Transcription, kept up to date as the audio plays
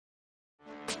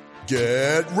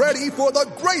Get ready for the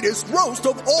greatest roast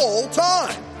of all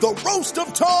time. The Roast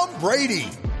of Tom Brady.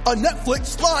 A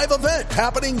Netflix live event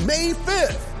happening May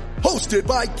 5th. Hosted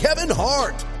by Kevin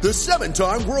Hart. The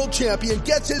 7-time world champion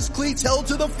gets his cleats held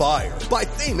to the fire by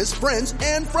famous friends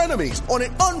and frenemies on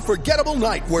an unforgettable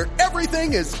night where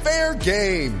everything is fair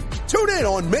game. Tune in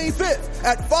on May 5th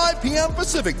at 5 p.m.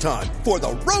 Pacific time for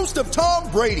the Roast of Tom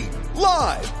Brady.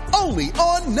 Live only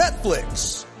on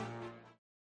Netflix.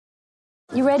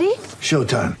 You ready?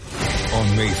 Showtime.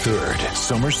 On May 3rd,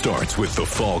 summer starts with The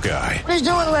Fall Guy. Let's do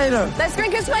it later. Let's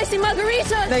drink a spicy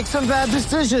margarita. Make some bad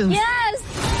decisions. Yes!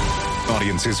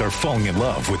 Audiences are falling in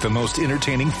love with the most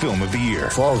entertaining film of the year.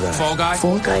 Fall Guy. Fall Guy?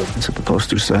 Fall Guy. That's what the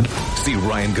poster said. See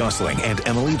Ryan Gosling and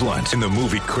Emily Blunt in the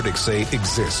movie critics say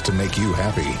exists to make you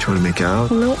happy. Trying to make it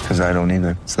out? Nope. Because I don't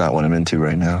either. It's not what I'm into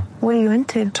right now. What are you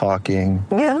into? Talking.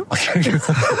 Yeah.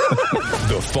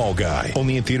 The Fall Guy.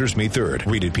 Only in theaters May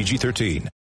 3rd. Rated PG-13.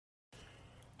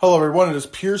 Hello everyone, it is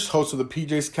Pierce, host of the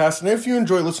PJ's Cast, and if you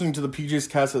enjoy listening to the PJ's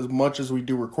Cast as much as we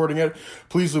do recording it,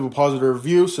 please leave a positive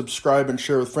review, subscribe, and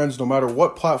share with friends no matter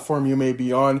what platform you may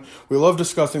be on. We love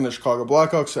discussing the Chicago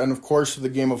Blackhawks and of course the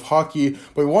game of hockey,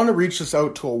 but we want to reach this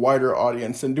out to a wider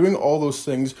audience, and doing all those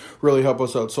things really help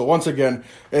us out. So once again,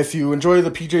 if you enjoy the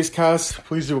PJ's Cast,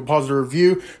 please leave a positive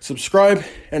review, subscribe,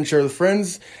 and share with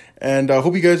friends, and I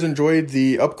hope you guys enjoyed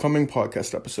the upcoming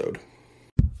podcast episode.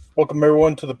 Welcome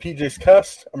everyone to the PJ's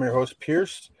Cast. I'm your host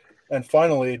Pierce, and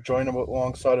finally joined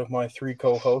alongside of my three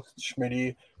co-hosts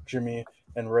Schmitty, Jimmy,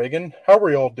 and Reagan. How are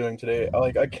you all doing today?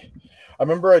 I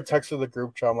remember I texted the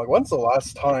group chat. I'm like, when's the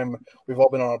last time we've all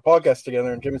been on a podcast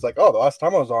together? And Jimmy's like, oh, the last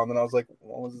time I was on. And I was like,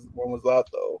 when was that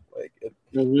though? Like it's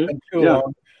been too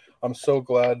long. I'm so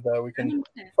glad that we can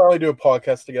finally do a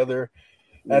podcast together.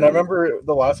 And I remember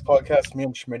the last podcast me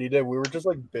and Schmitty did, we were just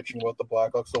like bitching about the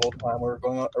Blackhawks the whole time. We were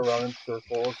going around in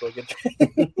circles.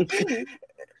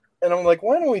 And I'm like,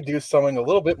 why don't we do something a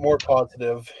little bit more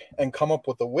positive and come up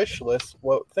with a wish list,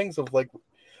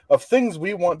 of things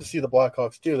we want to see the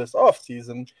Blackhawks do this off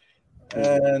season.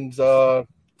 And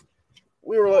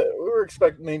we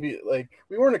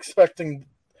weren't expecting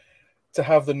to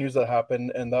have the news that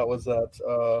happened, and that was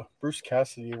that Bruce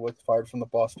Cassidy was fired from the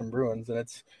Boston Bruins. And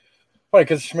it's funny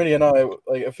because Schmitty and I,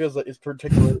 it feels like it's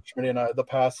particularly Schmitty and I, the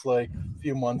past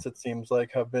few months, it seems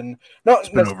like have been not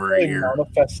over a year.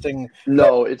 Manifesting.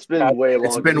 No, it's been way longer.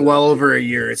 It's been well over a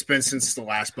year. It's been since the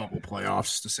last bubble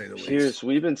playoffs, to say the least. Cheers.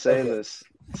 We've been saying this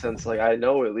since, I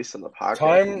know at least on the podcast.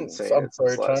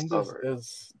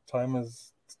 Time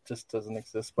just doesn't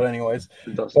exist. But anyways,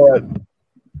 it doesn't.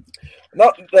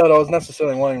 Not that I was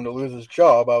necessarily wanting him to lose his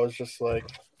job. I was just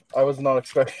I was not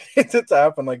expecting it to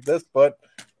happen like this, but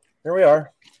here we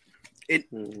are.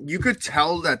 You could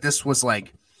tell that this was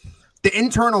the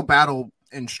internal battle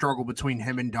and struggle between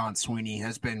him and Don Sweeney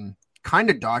has been kind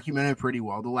of documented pretty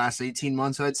well the last 18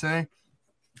 months, I'd say.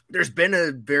 There's been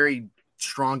a very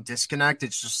strong disconnect.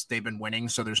 It's just they've been winning,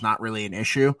 so there's not really an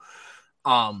issue.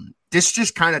 This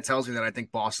just kind of tells me that I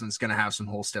think Boston's going to have some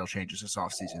wholesale changes this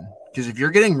offseason. Because if you're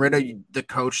getting rid of the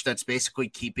coach that's basically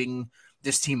keeping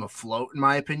this team afloat, in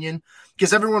my opinion,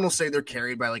 because everyone will say they're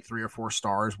carried by 3 or 4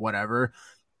 stars, whatever.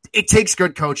 It takes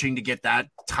good coaching to get that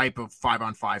type of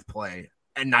 5-on-5 play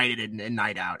and night in and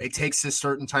night out. It takes a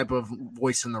certain type of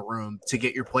voice in the room to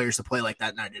get your players to play like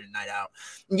that night in and night out.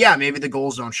 Yeah, maybe the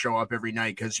goals don't show up every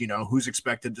night because, who's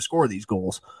expected to score these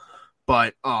goals.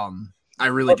 But I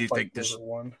really do think this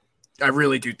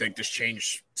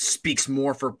change speaks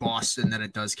more for Boston than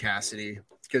it does Cassidy,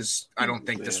 because I don't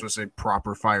think this was a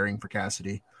proper firing for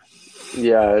Cassidy.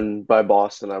 Yeah, and by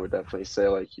Boston, I would definitely say,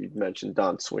 like you mentioned,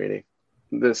 Don Sweeney.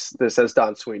 This has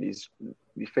Don Sweeney's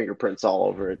fingerprints all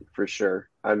over it for sure.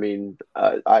 I mean,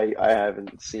 I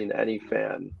haven't seen any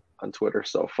fan on Twitter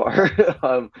so far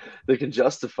that can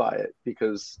justify it,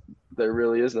 because there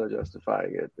really is no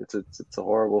justifying it. It's a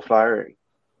horrible firing.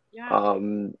 Yeah. I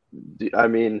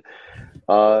mean,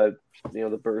 the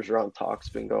Bergeron talk's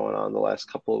been going on the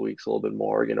last couple of weeks a little bit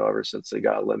more, ever since they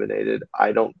got eliminated.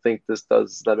 I don't think this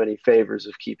does them any favors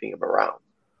of keeping him around.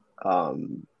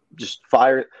 Just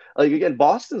fire. Again,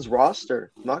 Boston's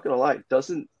roster, I'm not going to lie,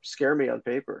 doesn't scare me on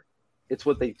paper. It's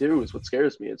what they do is what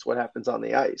scares me. It's what happens on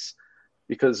the ice.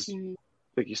 Because,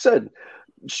 like you said,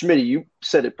 Schmitty, you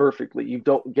said it perfectly. You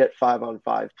don't get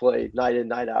 5-on-5 play night in,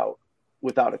 night out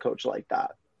without a coach like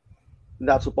that. And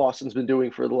that's what Boston's been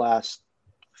doing for the last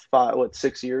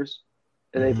 6 years.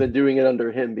 And they've been doing it under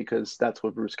him because that's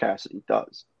what Bruce Cassidy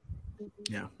does.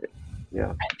 Yeah.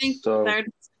 Yeah. I think they're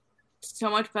so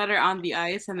much better on the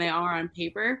ice than they are on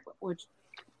paper, which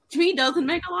to me doesn't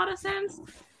make a lot of sense.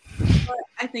 But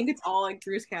I think it's all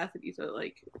Bruce Cassidy. So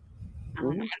I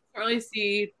don't really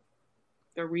see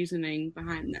the reasoning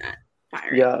behind that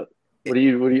firing. Yeah. What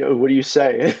do you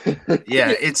say?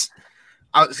 Yeah,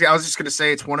 I was just gonna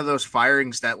say it's one of those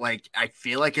firings that like I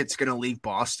feel like it's gonna leave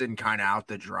Boston kind of out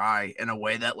to dry in a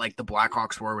way that like the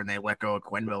Blackhawks were when they let go of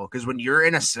Quenneville. Because when you're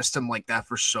in a system like that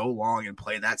for so long and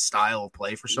play that style of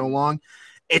play for so long,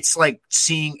 it's like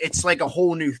a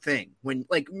whole new thing. When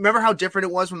like remember how different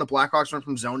it was when the Blackhawks went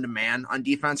from zone to man on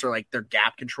defense, or like their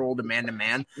gap control to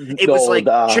man. It was like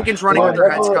chickens running with their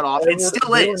heads cut off. It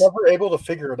still is. They were never able to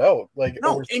figure it out. Like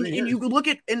no, and you look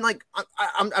at and like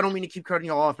I don't mean to keep cutting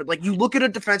you all off, but like you look at a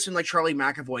defenseman like Charlie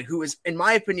McAvoy, who is, in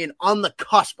my opinion, on the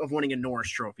cusp of winning a Norris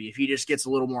Trophy if he just gets a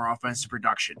little more offensive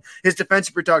production. His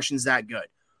defensive production is that good.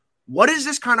 What is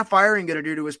this kind of firing going to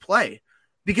do to his play?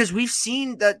 Because we've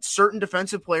seen that certain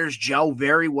defensive players gel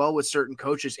very well with certain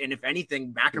coaches, and if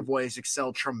anything, McAvoy has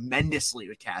excelled tremendously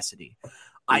with Cassidy.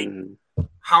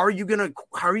 How are you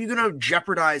gonna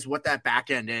jeopardize what that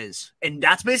back end is? And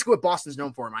that's basically what Boston's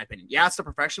known for, in my opinion. Yeah, it's the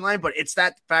perfection line, but it's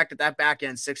that fact that back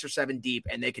end 6 or 7 deep,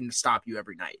 and they can stop you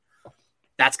every night.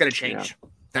 That's gonna change. Yeah.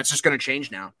 That's just gonna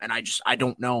change now, and I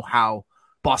don't know how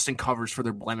Boston covers for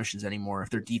their blemishes anymore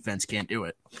if their defense can't do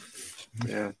it.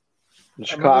 Yeah. And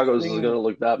Chicago's is going to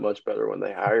look that much better when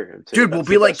they hire him, too. Dude, we'll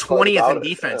be like 20th in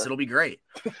defense. It'll be great.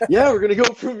 Yeah, we're going to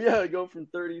go from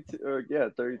 32 to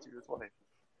 20.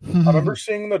 I remember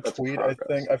seeing the tweet.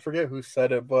 I forget who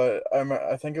said it, but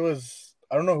I think it was,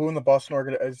 I don't know who in the Boston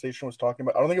organization was talking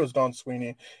about. I don't think it was Don Sweeney.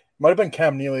 It might have been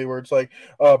Cam Neely, where it's like,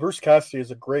 Bruce Cassidy is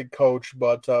a great coach,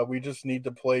 but we just need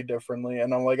to play differently.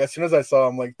 And I'm like, as soon as I saw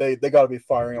him, like, they got to be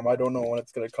firing him. I don't know when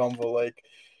it's going to come, but like,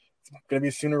 going to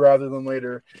be sooner rather than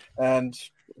later. And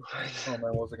oh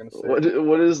man, what was I going to say?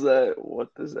 What is that?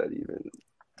 What does that even?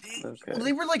 Okay. Well,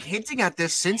 they were like hinting at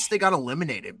this since they got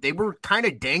eliminated. They were kind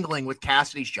of dangling with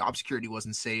Cassidy's job security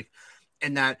wasn't safe,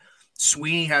 and that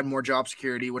Sweeney had more job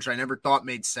security, which I never thought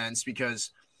made sense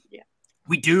because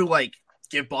we do like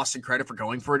give Boston credit for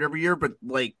going for it every year, but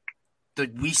like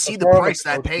we see the price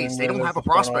that pays. They don't have a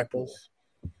prospect pool.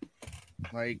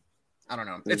 Like. I don't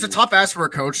know. It's a tough ask for a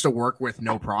coach to work with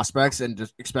no prospects and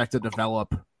just expect to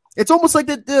develop. It's almost like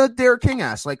the Derek King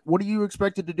asked. Like, what are you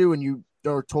expected to do when you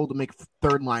are told to make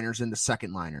third liners into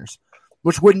second liners?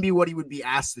 Which wouldn't be what he would be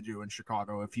asked to do in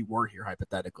Chicago if he were here,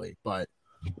 hypothetically. But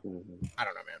I don't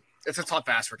know, man. It's a tough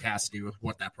ask for Cassidy with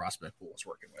what that prospect pool is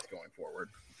working with going forward.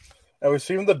 And we've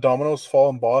seen the dominoes fall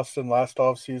in Boston last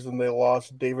offseason. They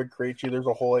lost David Krejci. There's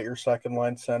a hole at your second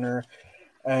line center.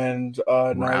 And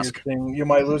now you're seeing you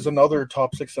might lose another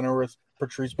top 6 center with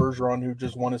Patrice Bergeron, who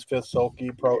just won his 5th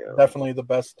Selke. Definitely the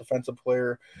best defensive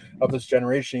player of this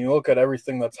generation. You look at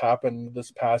everything that's happened this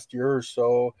past year or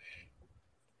so.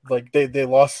 Like they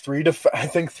lost three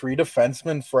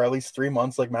defensemen for at least 3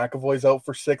 months. Like McAvoy's out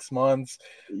for 6 months.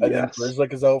 I think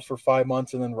Grzelcyk is out for 5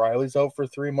 months, and then Riley's out for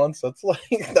 3 months. That's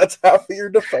half of your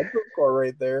defensive core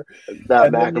right there.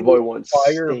 That McAvoy one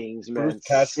stings, man. Bruce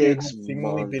Cassidy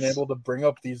seemingly being able to bring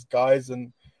up these guys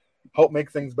and help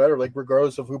make things better. Like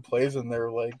regardless of who plays in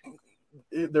there, like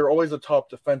they're always a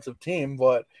top defensive team.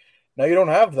 But now you don't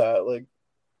have that. Like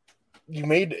you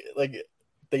made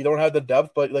They don't have the depth,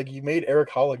 but like you made Eric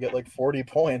Haula get like 40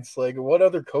 points. Like, what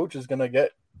other coach is gonna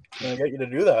get you to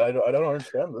do that? I don't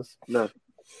understand this. No.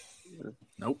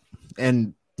 Nope.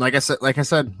 And like I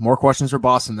said, more questions for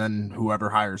Boston than whoever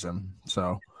hires him.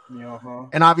 So,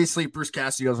 and obviously Bruce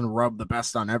Cassidy doesn't rub the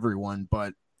best on everyone,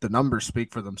 but the numbers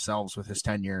speak for themselves with his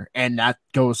tenure, and that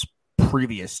goes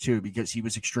previous too because he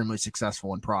was extremely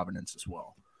successful in Providence as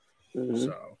well. Mm-hmm.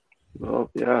 So.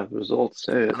 Well, yeah, results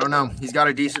say it. I don't know. He's got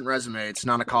a decent resume. It's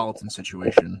not a Colleton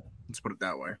situation. Let's put it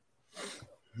that way.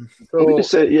 So,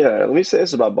 let me say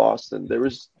this about Boston.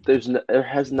 There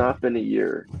has not been a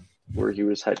year where he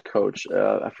was head coach.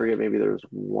 I forget, maybe there was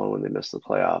one when they missed the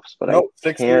playoffs, but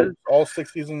 6 years, all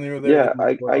 6 seasons they were there.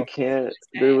 Yeah, I can't.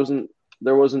 There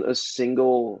wasn't a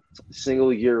single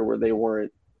year where they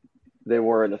weren't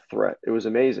a threat. It was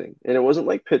amazing. And it wasn't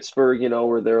like Pittsburgh,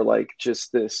 where they're like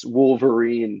just this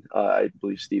Wolverine. I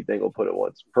believe Steve Dangle put it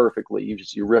once perfectly.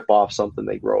 You rip off something,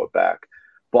 they grow it back.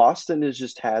 Boston has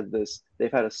just had this,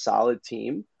 they've had a solid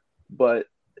team, but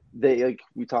they, like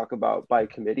we talk about by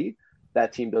committee,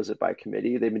 that team does it by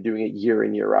committee. They've been doing it year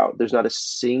in, year out. There's not a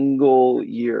single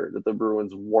year that the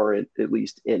Bruins weren't at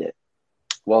least in it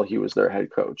while he was their head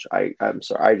coach. I'm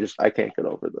sorry. I can't get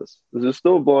over this. This is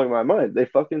still blowing my mind. They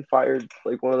fucking fired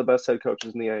like one of the best head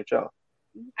coaches in the NHL.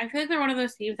 I feel like they're one of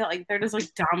those teams that like they're just like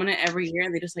dominant every year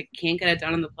and they just like can't get it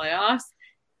done in the playoffs.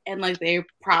 And like they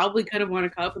probably could have won a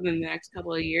cup in the next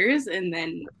couple of years, and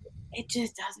then it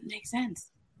just doesn't make sense.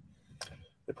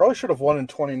 They probably should have won in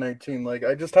 2019. Like,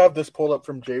 I just have this pulled up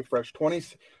from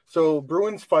JFresh. So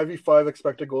Bruins 5v5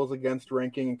 expected goals against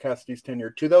ranking in Cassidy's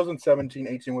tenure.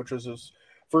 2017-18, which was his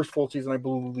first full season, I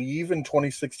believe. In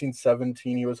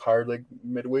 2016-17, he was hired like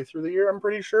midway through the year, I'm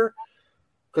pretty sure.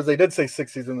 Because they did say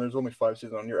 6 seasons, there's only 5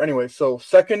 seasons on year. Anyway, so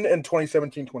second in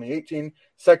 2017-2018,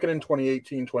 second in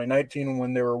 2018-2019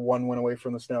 when they were 1 win away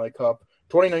from the Stanley Cup,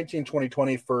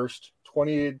 2019-2020 first,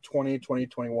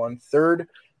 2020-2021 third,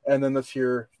 and then this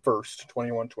year first,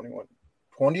 2021-22,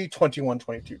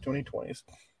 2020s.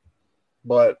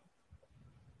 But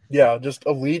yeah, just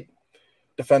elite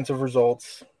defensive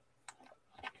results.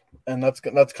 And that's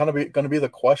kind of going to be the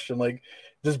question. Like,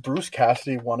 does Bruce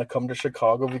Cassidy want to come to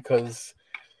Chicago because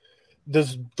do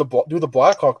the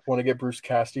Blackhawks want to get Bruce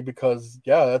Cassidy? Because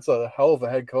yeah, that's a hell of a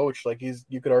head coach. Like,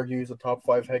 you could argue he's a top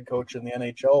 5 head coach in the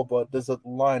NHL, but does it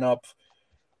line up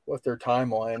with their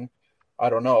timeline? I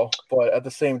don't know. But at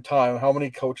the same time, how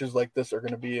many coaches like this are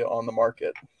going to be on the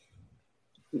market?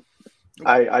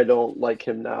 I don't like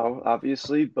him now,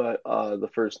 obviously, but the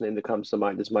first name that comes to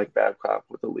mind is Mike Babcock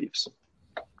with the Leafs.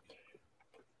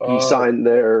 He signed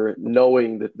there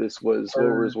knowing that this was, what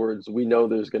were his words? We know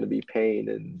there's going to be pain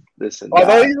and this and that.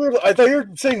 I thought you were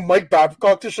saying Mike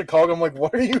Babcock to Chicago. I'm like,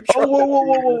 what are you trying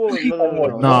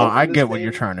whoa. No, I get what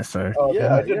you're trying to say.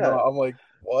 Yeah, I did not. I'm like,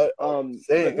 what?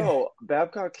 No,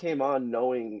 Babcock came on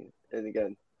knowing, and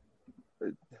again,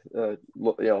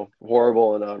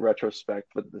 horrible in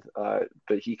retrospect, but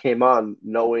he came on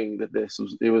knowing that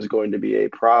it was going to be a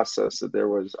process, that there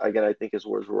was, again, I think his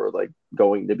words were like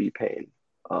going to be pain.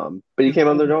 But he came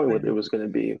on there knowing what it was going to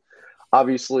be.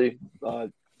 Obviously,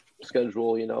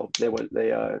 schedule, they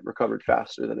recovered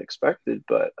faster than expected,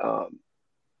 but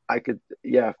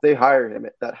if they hire him,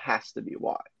 that has to be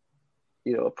why.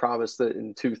 A promise that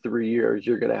in 2-3 years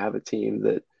you're going to have a team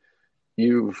that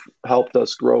you've helped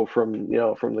us grow from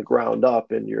the ground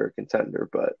up and you're a contender.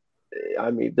 But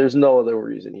I mean, there's no other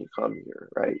reason he'd come here,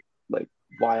 right? Like,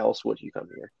 why else would he come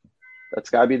here? That's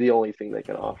got to be the only thing they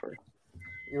can offer.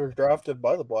 He was drafted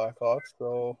by the Blackhawks,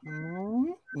 so.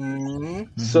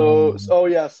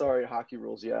 Sorry, hockey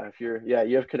rules. Yeah, if you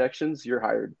have connections, you're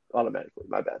hired automatically.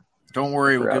 My bad. Don't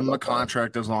worry, we'll give him a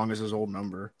contract as long as his old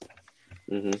number.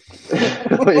 Yeah.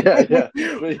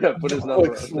 Put his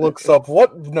number. Looks up,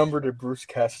 what number did Bruce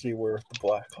Cassidy wear with the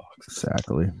Blackhawks?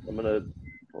 Exactly. I'm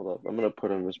gonna put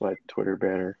him as my Twitter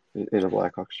banner in a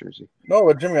Blackhawks jersey. No,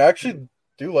 but Jimmy, I actually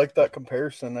do like that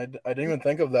comparison. I didn't even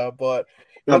think of that, but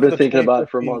I've been thinking about it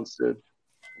for months, dude.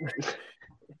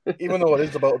 Even though it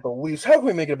is about the Leafs, how can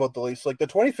we make it about the Leafs? Like, the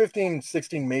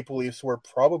 2015-16 Maple Leafs are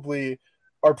probably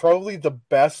the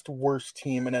worst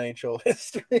team in NHL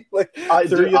history.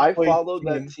 I followed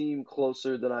that team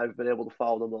closer than I've been able to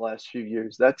follow them the last few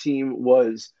years. That team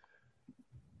was,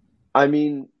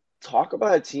 talk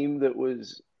about a team that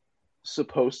was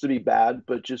supposed to be bad,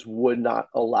 but just would not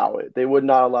allow it. They would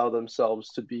not allow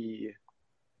themselves to be,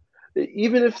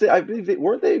 even if I believe they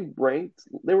ranked.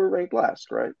 They were ranked last,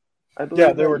 right? I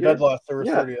believe they were dead last. They were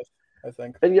 30th, I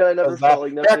think. And I never felt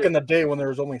like back in the day when there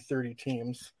was only 30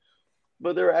 teams.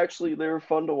 But they were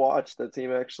fun to watch. That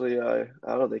team actually, I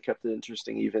don't know, they kept it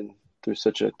interesting even through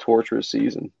such a torturous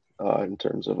season in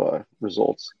terms of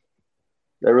results.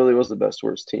 That really was the best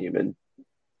worst team. And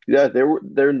yeah,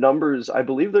 their numbers, I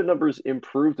believe their numbers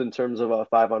improved in terms of a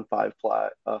 5-on-5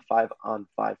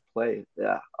 play.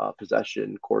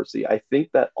 Possession, Corsi. I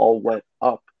think that all went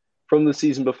up from the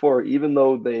season before. Even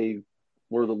though they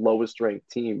were the lowest ranked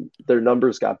team, their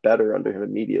numbers got better under him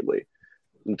immediately.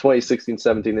 In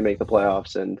 2016-17, they make the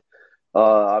playoffs, and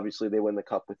obviously they win the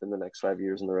cup within the next 5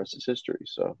 years, and the rest is history.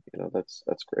 So,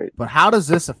 that's great. But how does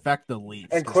this affect the Leafs?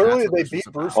 And clearly they beat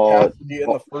Bruce Cassidy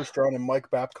in the first round, and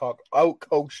Mike Babcock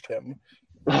out-coached him.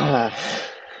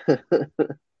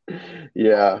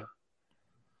 Yeah.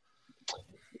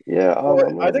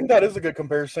 I think that is a good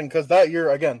comparison because that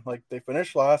year, again, like, they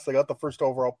finished last, they got the first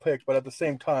overall pick, but at the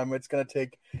same time, it's going to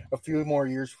take a few more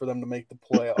years for them to make the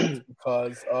playoffs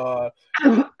because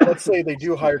let's say they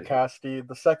do hire Cassidy,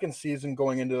 the second season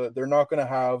going into it, they're not going to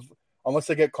have, unless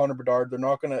they get Connor Bedard, they're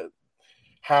not going to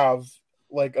have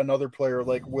like another player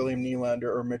like William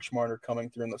Nylander or Mitch Marner coming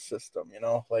through in the system,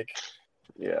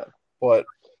 But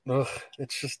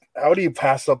it's just, how do you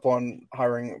pass up on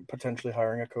potentially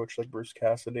hiring a coach like Bruce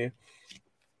Cassidy?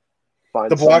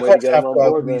 The Blackhawks have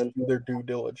to at least do their due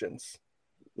diligence,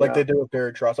 like they did with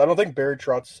Barry Trotz. I don't think Barry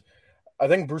Trotz. I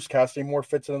think Bruce Cassidy more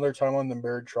fits into their timeline than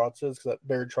Barry Trotz is, because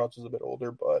Barry Trotz is a bit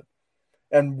older,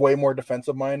 and way more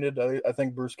defensive minded. I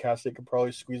think Bruce Cassidy could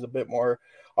probably squeeze a bit more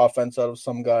offense out of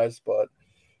some guys, but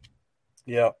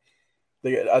yeah,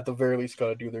 they at the very least got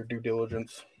to do their due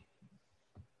diligence.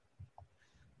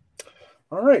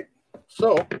 All right.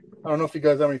 So I don't know if you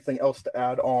guys have anything else to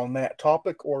add on that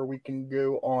topic, or we can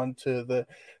go on to the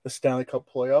Stanley Cup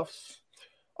playoffs.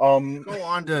 Go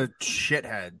on to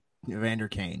shithead Evander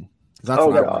Kane. That's Oh,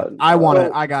 what God. I want.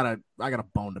 No. I got a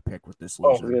bone to pick with this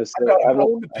Oh, loser. I got a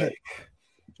bone to pick.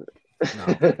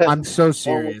 No, I'm so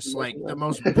serious. Like the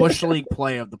most Bush League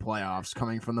play of the playoffs,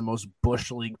 coming from the most Bush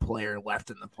League player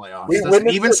left in the playoffs. We Does it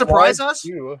witnessed even it surprise live us?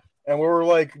 too, and we were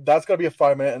like, "That's got to be a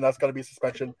 5-minute, and that's got to be a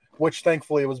suspension." Which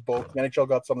thankfully it was both. The NHL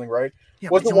got something right. Yeah,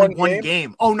 Was but it's it only one one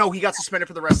game? Oh no, he got suspended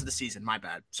for the rest of the season. My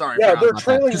bad. Sorry. I Yeah, forgot they're about that.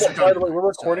 trailing. Just By the way, done. we're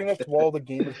recording this while the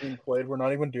game is being played. We're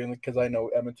not even doing it because I know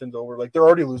Edmonton's over. Like they're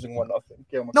already losing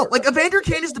 1-0. No, like Evander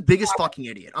Kane is the biggest fucking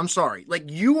idiot. I'm sorry.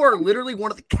 Like you are literally one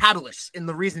of the catalysts in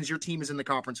the reasons your team is in the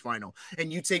conference final,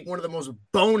 and you take one of the most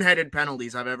boneheaded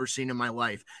penalties I've ever seen in my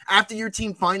life. After your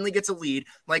team finally gets a lead,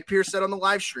 like Pierce said on the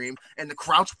live stream, and the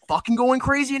crowd's fucking going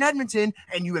crazy in Edmonton,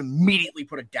 and you immediately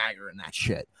put a dagger in that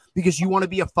shit because you want to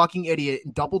be a fucking idiot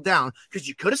and double down because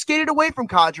you could have skated away from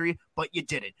Kadri, but you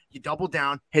didn't. You doubled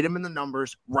down, hit him in the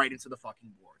numbers, right into the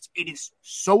fucking boards. It is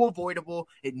so avoidable.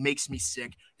 It makes me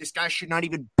sick. This guy should not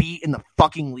even be in the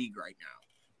fucking league right now.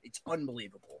 It's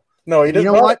unbelievable. No, he You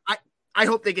didn't. know what? I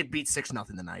hope they get beat 6-0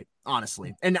 tonight,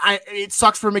 honestly. And it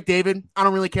sucks for McDavid. I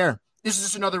don't really care. This is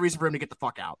just another reason for him to get the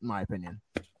fuck out, in my opinion.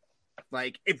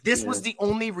 Like, if this was the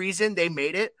only reason they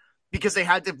made it, because they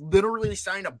had to literally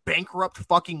sign a bankrupt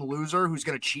fucking loser who's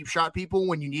going to cheap shot people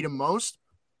when you need him most,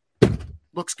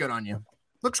 looks good on you.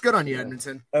 Looks good on you,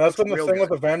 Edmonton. And that's been the Real thing good.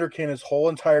 with Evander Kane his whole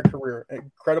entire career.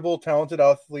 Incredible, talented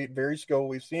athlete, very skilled.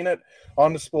 We've seen it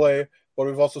on display, but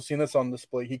we've also seen this on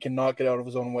display. He cannot get out of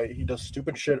his own way. He does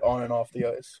stupid shit on and off the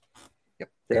ice. Yep.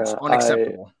 It's Yeah,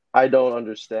 unacceptable. I don't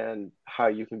understand how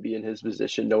you can be in his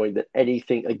position knowing that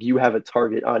anything, like you have a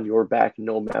target on your back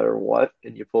no matter what,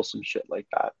 and you pull some shit like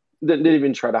that. Didn't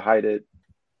even try to hide it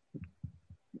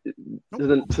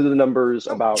to the numbers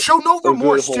about. Show no a good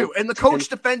remorse, whole too. And the coach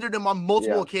 10 defended him on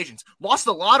multiple occasions. Lost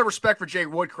a lot of respect for Jay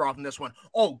Woodcroft in this one.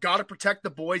 Oh, got to protect the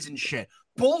boys and shit.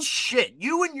 Bullshit.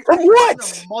 You and your From everyone what? and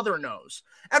their mother knows.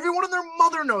 Everyone and their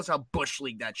mother knows how Bush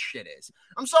League that shit is.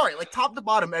 I'm sorry. Like, top to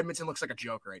bottom, Edmonton looks like a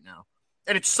joke right now.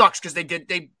 And it sucks because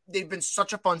they've been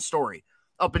such a fun story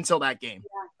up until that game.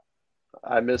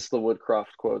 I missed the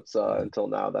Woodcroft quotes until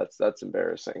now. That's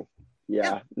embarrassing.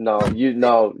 Yeah. No, you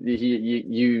know,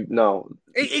 you know.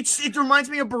 It reminds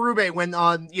me of Berube when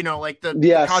the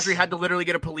Yes. Kadri had to literally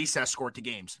get a police escort to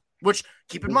games. Which,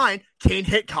 keep in mind, Kane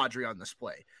hit Kadri on this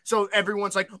play. So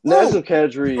everyone's like, Nazem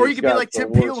Kadri, or you could be like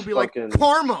Tim Peel and be like,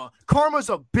 Karma's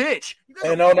a bitch.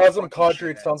 And now Nazem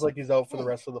Kadri, it sounds like he's out for the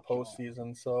rest of the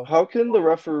postseason. So how can the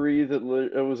referee that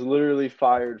was literally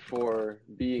fired for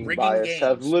being Rigging biased games.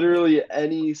 have literally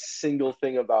any single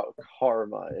thing about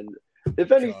karma? And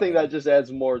if anything, that just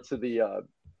adds more to the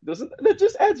that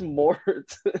just adds more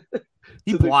to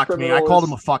He to the blocked me. I called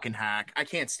him a criminalist. fucking hack. I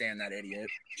can't stand that idiot.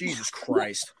 Jesus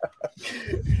Christ.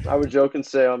 I would joke and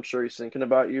say I'm sure he's thinking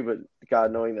about you, but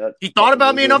God, knowing that He thought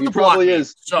about me enough he to block probably me,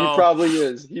 is. so-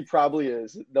 He probably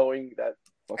is, knowing that.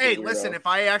 fucking Hey, weirdo. listen, if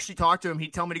I actually talked to him,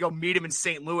 he'd tell me to go meet him in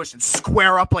St. Louis and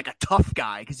square up like a tough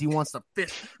guy because he wants to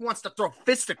throw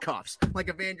fisticuffs like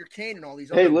Evander Kane and all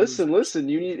these other Hey, losers. listen.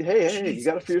 You need. Hey, you Jesus.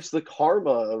 got to face the karma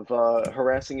of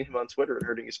harassing him on Twitter and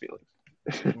hurting his feelings.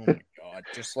 Oh my god,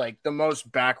 just like the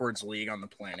most backwards league on the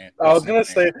planet. I was gonna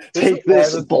say, Take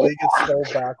this this, is why this league is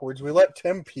so backwards. We let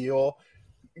Tim Peel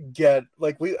get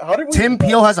how did we? Tim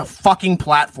Peel has a fucking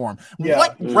platform. Yeah.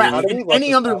 What ref How do we in let any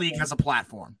this other happen? league has a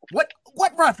platform? What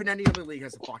ref in any other league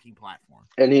has a fucking platform?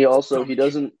 And he also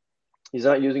So he's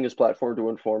not using his platform to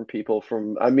inform people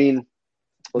from. I mean,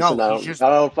 listen, No, I he's just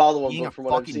don't follow him, being a but from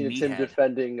what I've fucking seen, it's him meathead.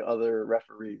 defending other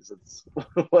referees. It's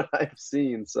what I've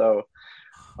seen. So,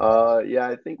 yeah,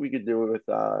 I think we could do it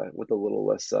with a little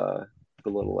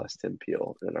less Tim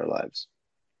Peel in our lives.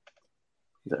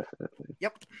 Definitely.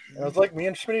 Yep. It was like me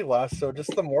and Schmitty last. So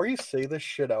just the more you say this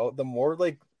shit out, the more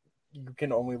like you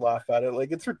can only laugh at it.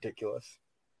 Like it's ridiculous.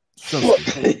 So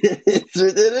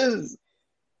it is.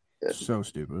 so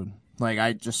stupid. Like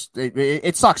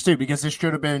it sucks too because this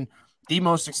should have been the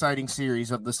most exciting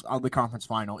series of the conference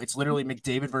final. It's literally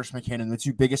McDavid versus McKinnon, the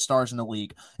two biggest stars in the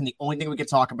league, and the only thing we could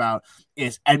talk about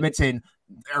is Edmonton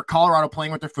or Colorado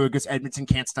playing with their food because Edmonton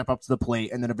can't step up to the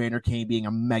plate, and then Evander Kane being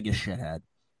a mega shithead.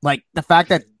 Like the fact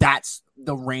that that's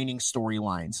the reigning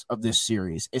storylines of this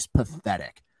series is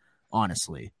pathetic.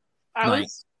 Honestly, I Like-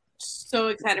 was so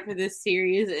excited for this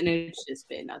series, and it's just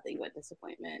been nothing but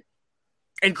disappointment.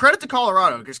 and credit to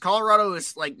Colorado because Colorado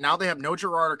is like now they have no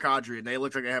Gerard or Kadri, and they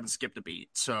look like they haven't skipped a beat.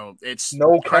 So it's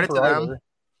No credit to Kemper them. either.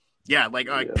 Yeah,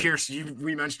 Pierce,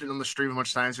 we mentioned it on the stream a bunch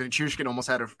of times. When Nichushkin almost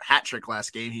had a hat trick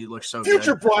last game. He looked so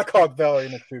Future good. Blackhawk Valley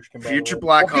Nichushkin. Future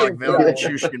Blackhawk Valley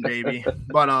Nichushkin, baby.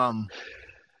 But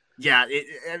yeah,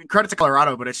 credit to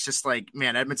Colorado, but it's just like,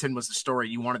 man, Edmonton was the story.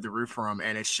 You wanted to root for them,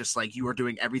 and it's just like you are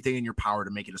doing everything in your power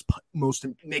to make it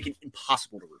make it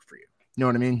impossible to root for you. You know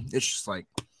what I mean? It's just like,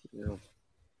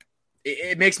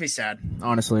 it makes me sad.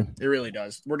 Honestly, it really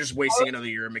does. We're just wasting another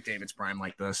year of McDavid's prime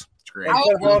like this. It's great. And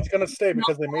Ken Holland's gonna stay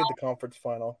because they made the conference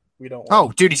final. We don't.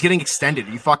 Oh, dude, he's getting extended.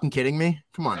 Are you fucking kidding me?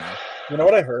 Come on now. You know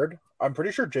what I heard? I'm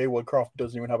pretty sure Jay Woodcroft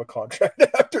doesn't even have a contract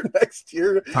after next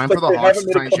year. Time for the Hawks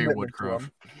to sign Jay Woodcroft.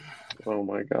 Oh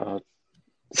my god.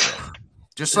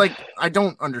 Just like, I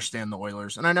don't understand the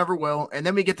Oilers, and I never will. And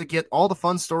then we get to get all the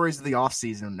fun stories of the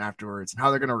offseason afterwards and how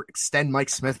they're going to extend Mike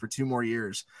Smith for 2 more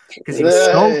years because he was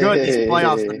so good these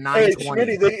playoffs for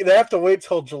 920. Hey, they have to wait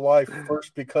till July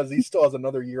 1st because he still has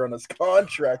another year on his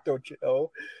contract, don't you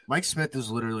know? Mike Smith is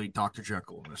literally Dr.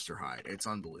 Jekyll and Mr. Hyde. It's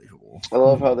unbelievable. I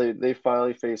love how they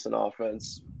finally face an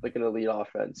offense, like an elite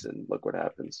offense, and look what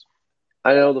happens.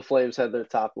 I know the Flames had their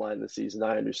top line this season,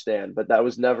 I understand, but that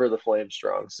was never the Flames'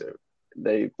 strong suit.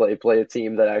 They play a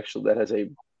team that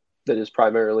is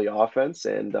primarily offense,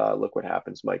 and look what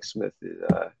happens. Mike Smith,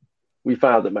 we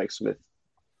found that Mike Smith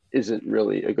isn't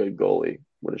really a good goalie.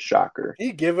 What a shocker!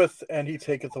 He giveth and he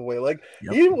taketh away. Like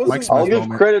he wasn't. I'll give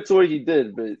credit to what he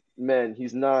did, but man,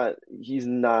 he's not it. He's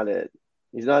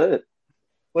not it.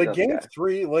 Like game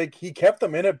 3, like he kept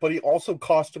them in it, but he also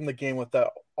cost him the game with that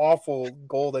awful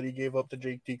goal that he gave up to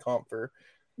JT Compher.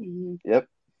 Yep.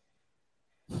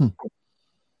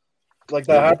 Like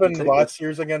that happened last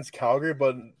year's against Calgary,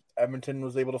 but Edmonton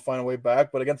was able to find a way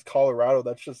back. But against Colorado,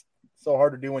 that's just so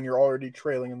hard to do when you're already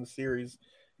trailing in the series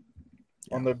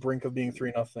on the brink of being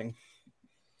 3-0.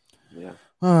 Yeah.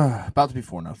 About to be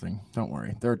 4-0. Don't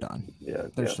worry. They're done. Yeah.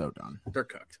 They're so done. They're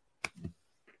cooked.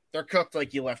 They're cooked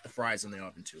like you left the fries in the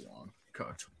oven too long.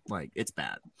 Cooked. Like, it's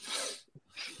bad.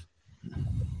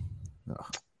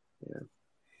 Ugh. Yeah.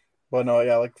 But no,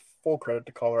 yeah, like full credit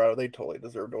to Colorado. They totally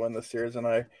deserve to win this series, and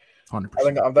I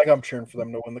 100%. I think I'm cheering for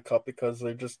them to win the cup because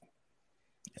they're just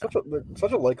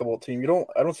such a likable team.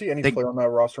 I don't see any player on that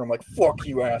roster. I'm like, fuck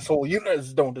you, asshole. You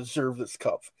guys don't deserve this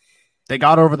cup. They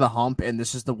got over the hump, and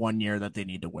this is the 1 year that they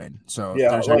need to win. So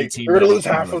yeah, there's like, any team they're going to lose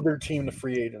half of their team to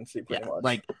free agency, pretty much.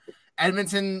 Like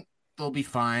Edmonton, they'll be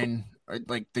fine.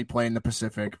 Like they play in the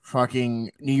Pacific.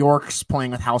 Fucking New York's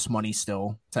playing with house money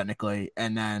still, technically,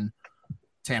 and then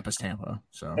Tampa's Tampa.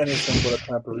 So anything but a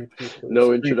Tampa repeat.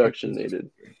 No introduction needed.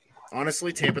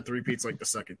 Honestly, Tampa 3-peat's like the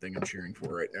second thing I'm cheering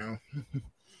for right now.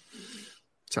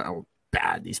 That's how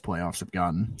bad these playoffs have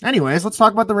gotten. Anyways, let's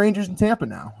talk about the Rangers and Tampa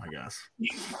now, I guess.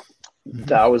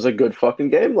 That was a good fucking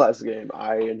game last game.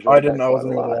 I enjoyed it. I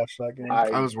wasn't able to watch that game.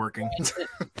 I was working.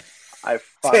 I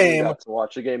finally got to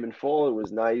watch the game in full. It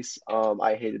was nice.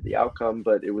 I hated the outcome,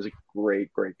 but it was a great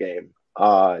game.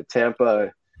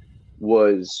 Tampa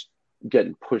was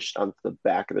getting pushed onto the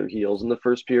back of their heels in the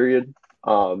first period.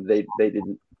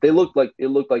 It looked like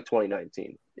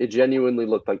 2019. It genuinely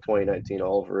looked like 2019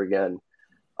 all over again.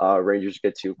 Rangers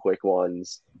get 2 quick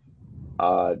ones.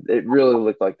 It really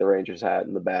looked like the Rangers had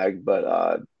in the bag,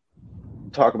 but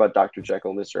talk about Dr.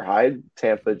 Jekyll and Mr. Hyde.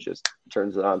 Tampa just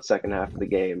turns it on second half of the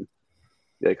game.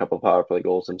 Get a couple of power play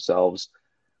goals themselves.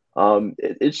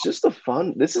 It's just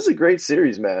this is a great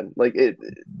series, man. Like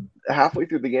halfway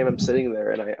through the game, I'm sitting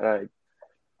there and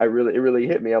it really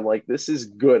hit me. I'm like, this is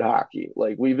good hockey.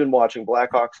 Like we've been watching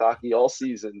Blackhawks hockey all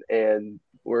season, and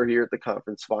we're here at the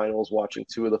conference finals watching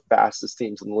 2 of the fastest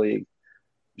teams in the league,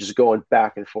 just going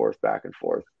back and forth.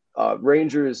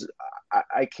 Rangers,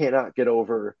 I cannot get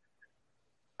over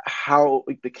how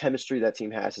the chemistry that team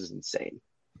has is insane.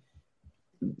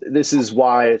 This is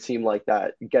why a team like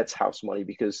that gets house money,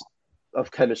 because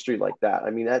of chemistry like that. I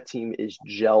mean, that team is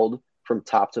gelled from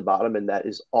top to bottom, and that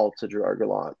is all to Gerard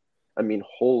Gallant. I mean,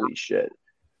 holy shit.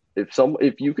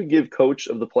 If you could give coach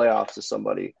of the playoffs to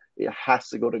somebody, it has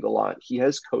to go to Gallant. He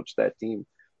has coached that team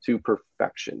to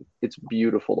perfection. It's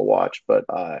beautiful to watch, but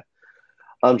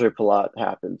Andre Palat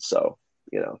happened, so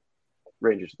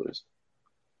Rangers lose.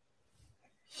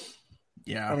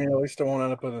 Yeah, I mean, at least it won't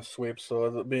end up in a sweep, so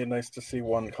it'd be nice to see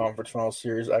one conference final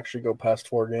series actually go past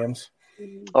 4 games.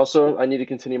 Also, I need to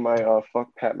continue my fuck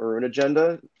Pat Maroon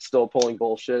agenda. Still pulling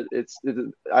bullshit.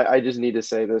 I just need to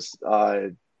say this.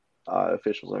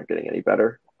 Officials aren't getting any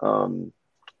better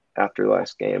after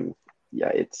last game. Yeah,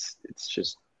 it's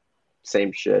just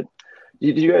same shit.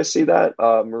 Did you guys see that?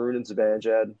 Maroon and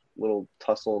Zibanejad, little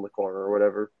tussle in the corner or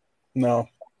whatever? No.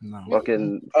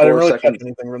 Fucking I didn't really catch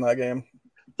anything from that game.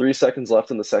 3 seconds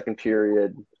left in the second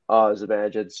period.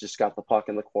 Zibanejad's just got the puck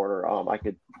in the corner. I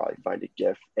could probably find a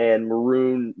GIF. And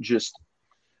Maroon just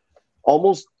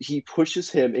almost, he pushes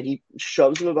him and he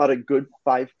shoves him about a good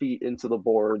 5 feet into the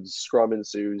boards. Scrum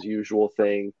ensues, usual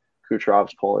thing.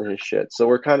 Kucherov's pulling his shit. So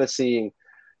we're kind of seeing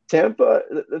Tampa.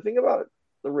 The thing about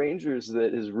the Rangers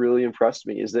that has really impressed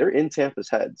me is they're in Tampa's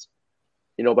heads.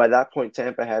 You know, by that point,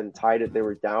 Tampa hadn't tied it. They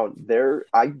were down there.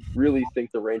 I really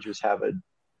think the Rangers have a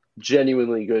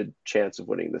genuinely good chance of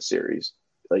winning the series.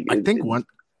 Like,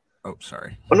 Oh,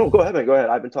 sorry. Oh, no, go ahead, man. Go ahead.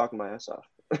 I've been talking my ass off.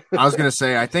 I was going to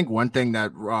say, I think one thing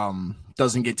that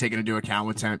doesn't get taken into account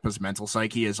with Tampa's mental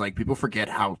psyche is, like, people forget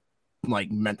how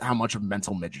much of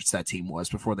mental midgets that team was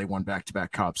before they won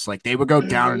back-to-back cups. Like, they would go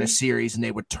down in a series and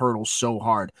they would turtle so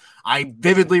hard. I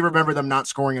vividly remember them not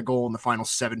scoring a goal in the final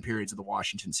 7 periods of the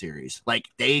Washington series. Like,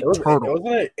 they turtled.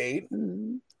 Wasn't it 8?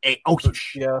 8. Oh,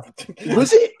 yeah.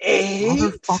 Was it 8?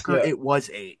 Motherfucker, Yeah. It was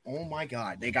 8. Oh, my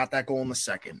God. They got that goal in the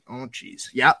second. Oh, jeez.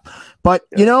 Yep. But,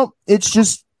 you know, it's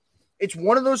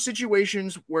one of those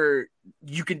situations where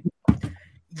you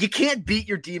can't beat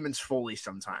your demons fully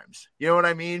sometimes. You know what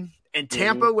I mean? And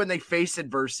Tampa, when they face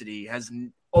adversity, has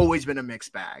always been a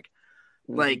mixed bag.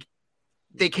 Like,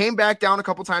 they came back down a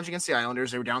couple times against the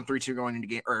Islanders. They were down 3-2 going into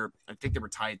game, or I think they were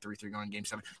tied 3-3 going into game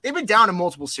 7. They've been down in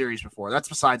multiple series before. That's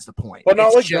besides the point. But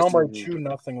not It's like down by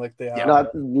 2-0 like they have.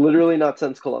 Literally not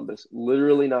since Columbus.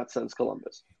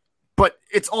 But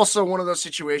it's also one of those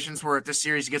situations where if this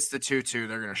series gets to 2-2,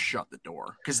 they're going to shut the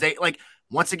door. Because they, like,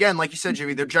 once again, like you said,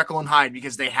 Jimmy, they're Jekyll and Hyde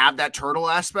because they have that turtle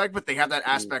aspect, but they have that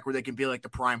aspect where they can be like the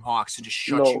prime Hawks and just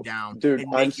shut you down and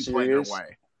make you play their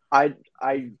way. I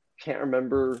can't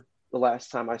remember the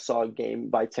last time I saw a game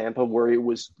by Tampa where it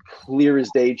was clear as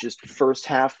day, just first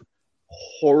half,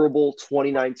 horrible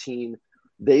 2019.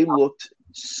 They looked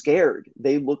scared.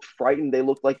 They looked frightened. They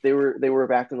looked like they were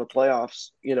back in the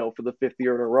playoffs, you know, for the 5th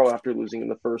year in a row after losing in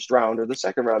the first round or the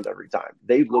second round every time.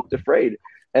 They looked afraid.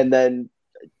 And then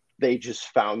they just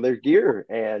found their gear.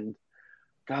 And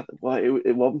God,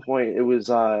 at one point it was,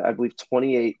 I believe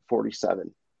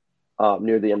 28-47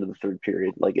 near the end of the third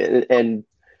period. Like, and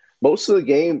most of the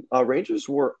game, Rangers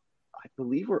were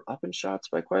up in shots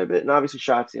by quite a bit. And obviously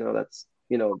shots, you know, that's,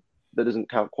 you know, that doesn't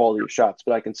count quality of shots,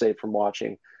 but I can say from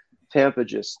watching, Tampa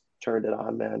just turned it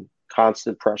on, man.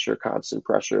 Constant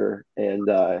pressure.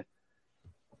 And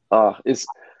is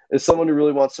someone who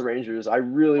really wants the Rangers, I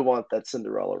really want that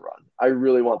Cinderella run. I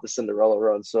really want the Cinderella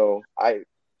run. So I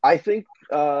think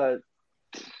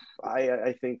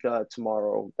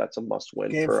tomorrow that's a must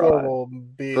win Game for 4 will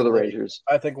be for the Rangers.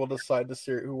 I think we'll decide the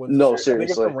series who wins. No, the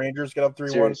series. seriously. I think if the Rangers get up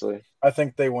 3-1, I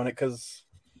think they win it because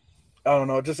I don't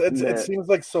know. It seems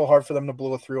like so hard for them to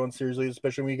blow a 3-1 series lead,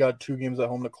 especially when you got 2 games at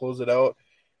home to close it out.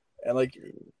 And like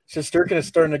Shesterkin is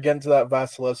starting to get into that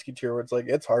Vasilevsky tier where it's like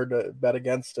it's hard to bet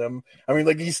against him. I mean,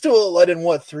 like he still let in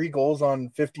 3 goals on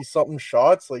 50 something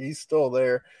shots. Like he's still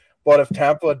there. But if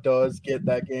Tampa does get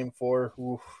that game 4,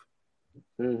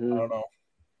 I don't know.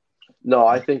 No,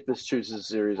 I think this chooses a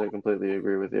series. I completely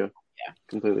agree with you. Yeah,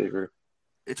 completely agree.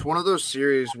 It's one of those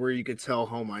series where you could tell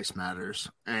home ice matters,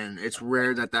 and it's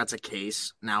rare that that's a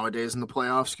case nowadays in the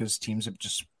playoffs because teams have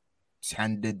just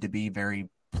tended to play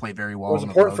very well. It was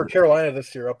important for Carolina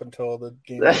this year up until the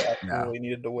game they really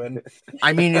needed to win.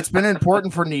 I mean, it's been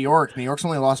important for New York. New York's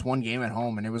only lost 1 game at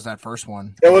home, and it was that first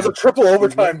one. It was a triple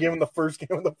overtime game in the first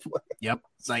game of the play. Yep.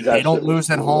 It's like they don't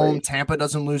lose at home. Tampa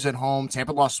doesn't lose at home.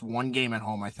 Tampa lost 1 game at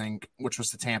home, I think, which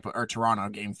was the Toronto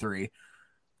game 3.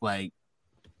 Like,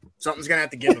 something's going to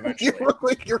have to give eventually.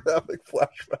 You're having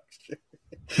flashbacks.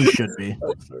 You should be.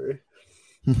 I'm sorry.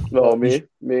 No, me.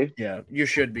 Yeah, you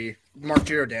should be. Mark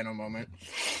Giordano moment.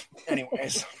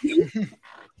 Anyways.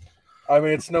 I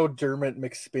mean, it's no Dermot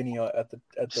McSpinney at the.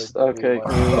 Okay,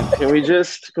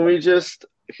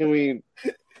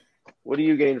 what do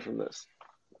you gain from this?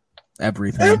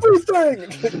 Everything.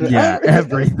 Yeah,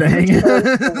 everything.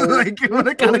 Like,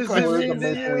 what kind of question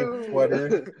is you?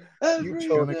 Sweater. You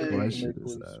chose the Maple Leaf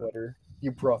sweater.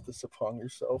 You brought this upon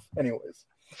yourself. Anyways.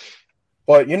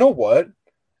 But you know what?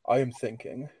 I am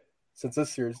thinking, since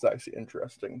this series is actually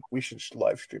interesting, we should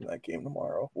live stream that game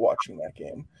tomorrow, watching that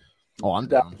game. Oh, I'm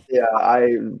down. Yeah,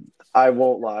 I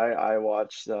won't lie. I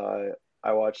watched a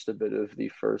bit of the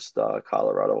first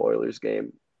Colorado Oilers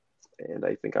game, and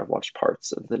I think I've watched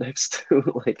parts of the next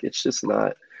 2. Like, it's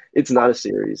not a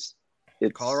series.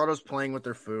 Colorado's playing with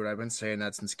their food. I've been saying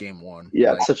that since game 1.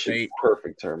 Yeah, it's such a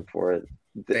perfect term for it.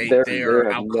 They are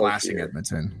outclassing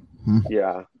Edmonton.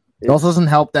 Yeah. It also doesn't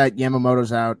help that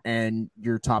Yamamoto's out and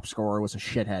your top scorer was a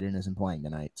shithead and isn't playing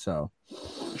tonight. So,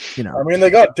 you know. I mean, they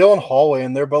got Dylan Holloway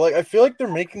in there, but like I feel like they're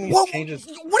making these changes.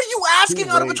 What are you asking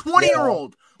out of a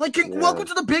 20-year-old? Like, Yeah. welcome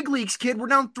to the big leagues, kid. We're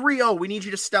down 3-0. We need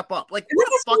you to step up. Like, what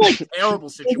a Is fucking terrible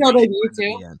situation. how they do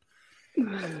too?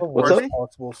 The What's worst up?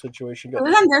 possible situation. Was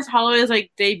it on Des Holloway's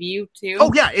like debut too?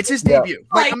 Oh, yeah, it's his Yeah. debut.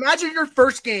 Like, imagine your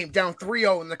first game down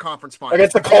 3-0 in the conference final.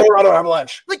 Against the Colorado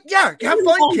Avalanche. Like, yeah, have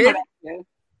fun, kid.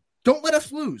 Don't let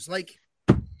us lose. Like,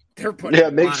 they're putting Yeah,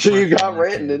 a make lot of sure you pressure got on that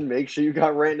kid. Rantanen. Make sure you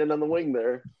got Rantanen on the wing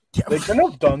there. They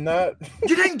couldn't have done that.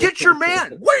 You didn't get your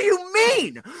man. What do you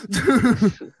mean?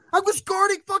 I was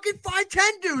guarding fucking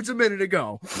 5'10" dudes a minute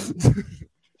ago.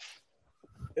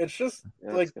 It's just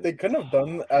Yeah, like it's they couldn't have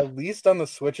done at least on the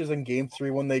switches in Game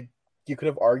 3 when you could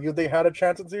have argued they had a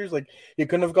chance in series. Like you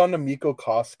couldn't have gone to Mikko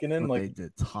Koskinen. But Like they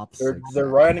did top they're six.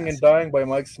 riding and dying by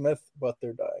Mike Smith, but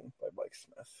they're dying by Mike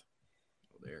Smith.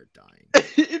 They're dying.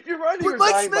 If you're riding or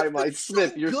dying by Mike was so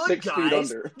Smith, you're good, 6 feet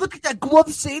guys. under. Look at that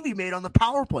glove save he made on the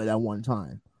power play that one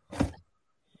time.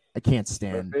 I can't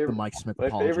stand the Mike Smith My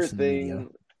apologies favorite in the media. thing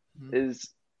is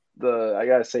I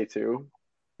gotta say too,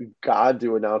 God,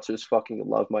 do announcers fucking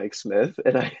love Mike Smith,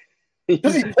 and he's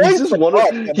plays just the one puck,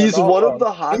 of and he's they're not one wrong. of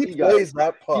the He hockey plays guys.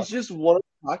 that puck. He's just one of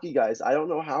the hockey guys. I don't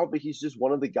know how, but he's just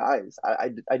one of the guys. I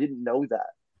didn't know that.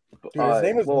 Dude, his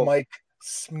name is well, Mike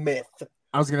Smith.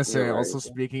 I was gonna say, You're right. also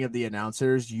speaking of the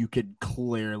announcers, you could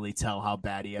clearly tell how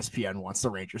bad ESPN wants the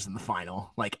Rangers in the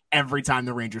final. Like every time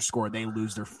the Rangers score, they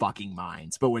lose their fucking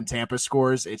minds. But when Tampa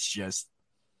scores, it's just,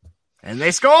 and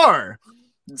they score.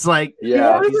 It's like,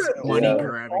 Yeah, he's money yeah.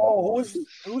 grabbing. Oh,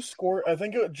 who scored? I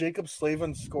think Jacob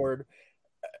Slavin scored.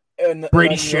 And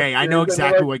Brady and Shea. I and know they're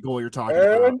exactly like, what goal you're talking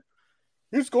about. And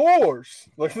he scores.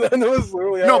 Like that was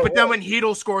literally No, how but it then was. when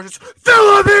Hedel scores, it's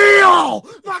Philadelphia!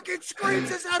 Fucking screams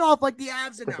his head off like the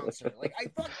Avs announcer. Like, I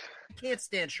fucking can't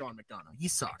stand Sean McDonough. He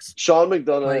sucks. Sean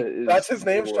McDonough Like, is That's his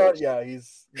name, the Sean. worst. Yeah,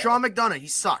 he's Sean McDonough, he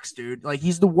sucks, dude. Like,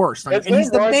 he's the worst. Like, His and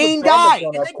he's name the rhymes with main John guy. McDonough.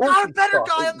 And they Of course got a he better sucks.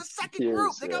 guy on the second He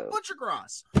group. is, They got yeah.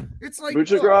 Butchergrass. It's like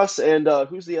Buccigross and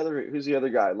who's the other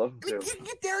guy? I love him I mean, too. you can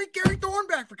get Gary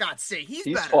Thornback for God's sake. He's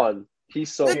He's better. fun.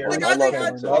 He's so The, fun. the I guy they love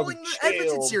got him too. calling the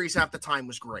Edmonton Chill. series half the time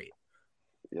was great.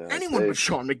 Yeah, Anyone they- but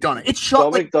Sean McDonough. It's Sean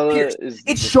Sean, like, McDonough Pierce, is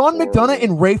it's just Sean horrible. McDonough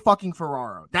and Ray fucking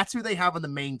Ferraro. That's who they have on the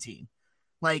main team.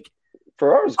 Like,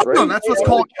 Ferraro's Oh, great. no, that's what's Yeah,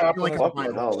 called. Kaplan Like, is Fuck a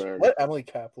Marnell, man. Let Emily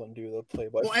Kaplan do the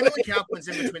play-by-play. well, Emily Kaplan's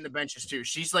in between the benches too.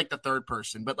 She's like the third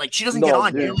person, but like she doesn't No, get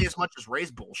on dude. nearly as much as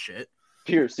Ray's bullshit.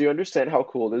 Pierce, do you understand how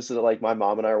cool this is? Like my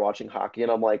mom and I are watching hockey,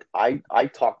 and I'm like, I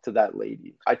talked to that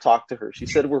lady. I talked to her. She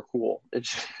said we're cool, and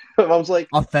I was like,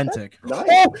 Authentic. nice.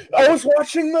 Oh, I was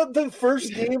watching the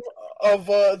first game of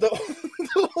the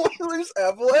Oilers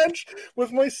Avalanche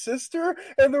with my sister,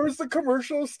 and there was the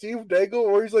commercial of Steve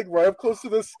Dangle where he's like right up close to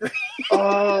the screen.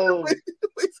 Oh,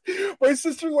 My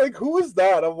sister's like, "Who is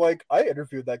that?" I'm like, "I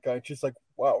interviewed that guy." And she's like,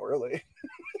 "Wow, really?"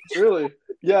 really?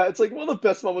 Yeah, it's like one of the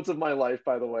best moments of my life.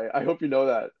 By the way, I hope you know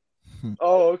that.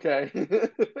 Oh, okay.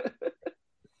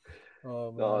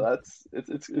 Oh, No, man.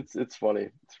 it's funny.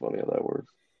 It's funny how that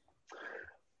works.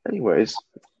 Anyways,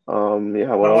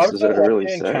 yeah. What else is there to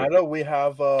really in say? Canada, we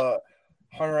have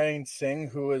Harnain Singh,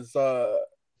 who is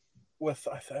with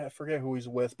I forget who he's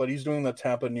with, but he's doing the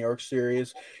Tampa New York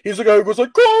series. He's the guy who goes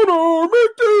like Connor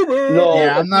McDavid. No,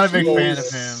 Yeah, I'm not a big he's fan of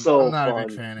him. so I'm not a fun.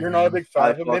 big fan of You're him. not a big fan I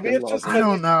of him. Maybe fucking it's just love I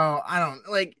don't know. I don't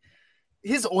like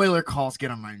his Oiler calls get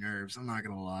on my nerves. I'm not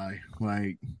gonna lie.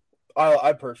 Like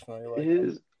I personally like.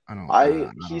 His, I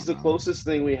don't. he's the know. closest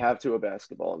thing we have to a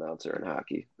basketball announcer in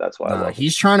hockey. That's why I Nah, love him.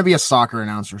 he's trying to be a soccer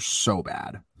announcer so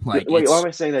bad. Like Wait, it's why am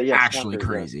I saying that? Yeah, actually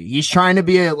soccer, yeah. crazy. He's trying to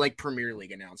be a like Premier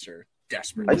League announcer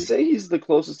desperately. I'd say he's the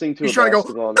closest thing to He's a trying to go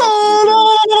basketball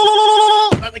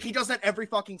announcer. like he does that every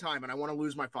fucking time, and I want to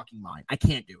lose my fucking mind. I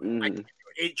can't do it. I can't do it.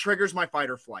 It triggers my fight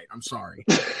or flight. I'm sorry.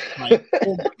 Like,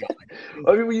 oh my god.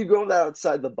 I mean, when you go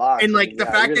outside the box, And like I mean, the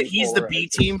yeah, fact you're that gonna he's be the B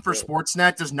polarized. team for Yeah.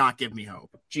 Sportsnet does not give me hope.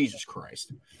 Jesus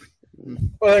Christ.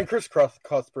 Well, and Chris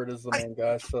Cuthbert is the main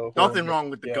guy, so Nothing wrong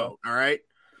with the yeah. goat, all right?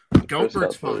 Goat bird's Cuthbert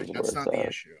is fine. the That's worst not the side.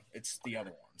 issue. It's the other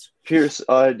ones. Pierce,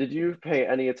 did you pay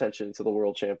any attention to the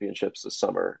World Championships this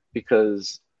summer?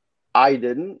 Because I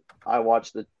didn't. I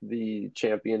watched the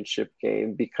championship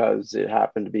game because it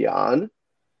happened to be on.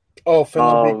 Oh,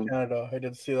 Finland beat Canada. I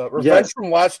did see that. Revenge yes. from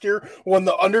last year when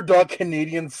the underdog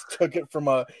Canadians took it from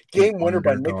a game winner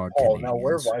by Nick Underdog Paul. Now,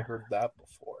 where have Canadians. I heard that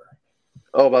before?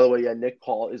 Oh, by the way, yeah, Nick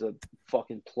Paul is a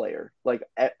fucking player. Like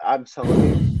I'm telling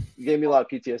you, he gave me a lot of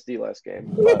PTSD last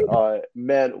game. But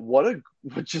man, what a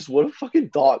fucking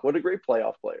dog! What a great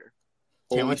playoff player.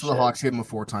 Can't Holy wait till the shit. Hawks give him a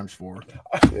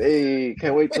 4x4. Hey,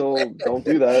 can't wait till don't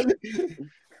do that.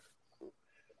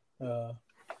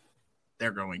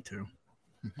 They're going to.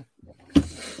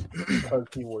 Because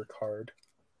he worked hard.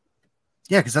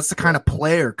 Yeah, because that's the kind of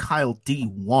player Kyle D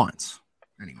wants.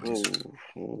 Anyways.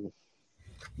 Ooh.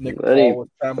 Nick Paul with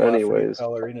Sam Lafferty, anyways.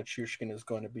 Valerina Chushkin is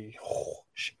going to be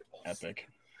epic.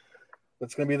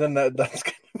 That's going to be the net. That's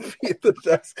going to be the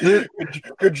next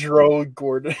Gaudreau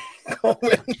Gordon.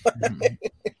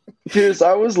 Pierce,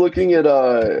 I was looking at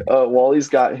Wally's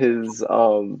got his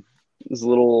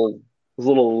little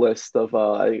list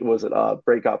of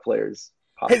breakout players,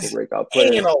 possible breakout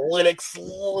players. Analytics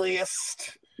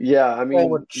list. Yeah, I mean,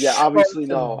 obviously charts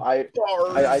no.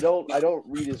 I don't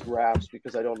read his graphs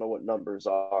because I don't know what numbers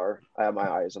are. I have my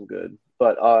eyes, I'm good.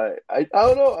 But I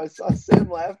don't know. I saw Sam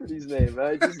Lafferty's name and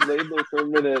I just laid there for a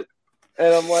minute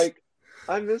and I'm like,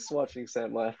 I miss watching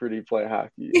Sam Lafferty play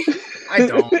hockey. I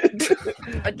don't.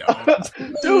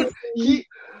 Dude,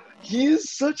 he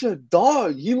is such a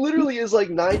dog. He literally is like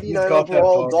 99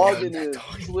 overall dog in it.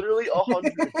 He's literally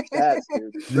 100 stats,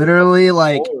 dude. Literally,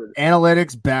 like,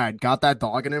 analytics bad. Got that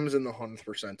dog in him is in the 100th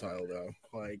percentile, though.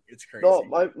 Like, it's crazy. No,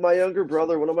 my younger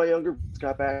brother, one of my younger brothers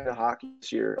got back into hockey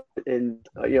this year. And,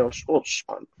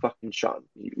 Sean.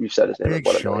 We've said his name Big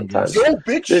like, what, a million times.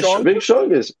 Big Shongus. Big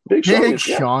Shongus. Big Yeah.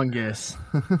 Shongus.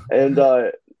 And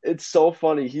it's so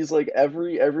funny. He's like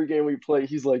every game we play,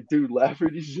 he's like, dude,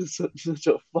 Lafferty's just such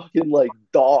a fucking like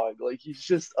dog. Like he's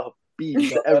just a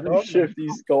beast. Every shift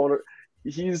he's going,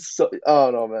 he's so.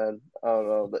 I don't know, man. I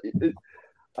don't know.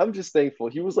 I'm just thankful.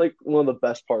 He was like one of the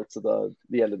best parts of the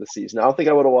end of the season. I don't think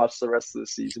I would have watched the rest of the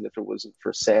season if it wasn't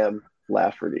for Sam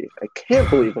Lafferty. I can't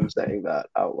believe I'm saying that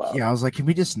out loud. Yeah, I was like, can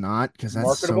we just not? Because that's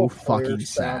Marketable so fucking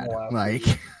Sam sad. Lafferty.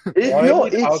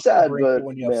 Like, it's sad, but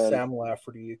when you have man, Sam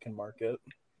Lafferty, you can market.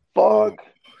 fuck.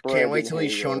 can't wait till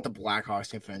he's Hagel. shown at the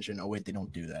Blackhawks convention. Oh wait, they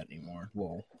don't do that anymore.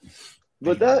 Well,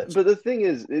 But the thing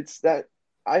is, it's that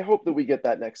I hope that we get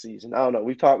that next season. I don't know.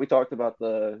 We talked about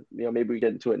maybe we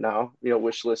get into it now.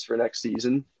 Wish list for next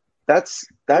season. That's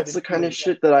the kind of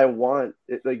shit that I want.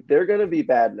 Like they're gonna be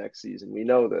bad next season. We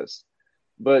know this.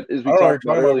 But as we talked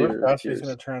about earlier, he's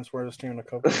gonna transfer this team in a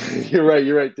couple. You're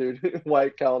right, dude.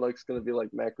 Wyatt Kalynuk's gonna be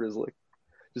like Matt Grizzly,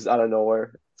 just out of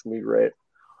nowhere. It's gonna be great.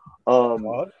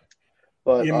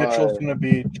 But Ian Mitchell's gonna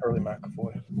be Charlie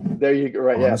McAvoy. There you go.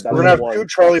 Right, yeah. We're gonna have two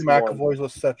Charlie McAvoys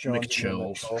with Seth Jones.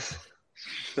 Mitchell.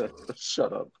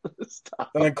 Shut up.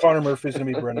 Stop. And then Connor Murphy's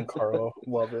gonna be Brendan Carlo.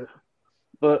 Love it.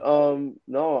 But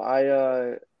no,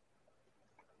 I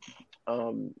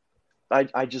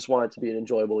just want it to be an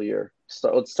enjoyable year.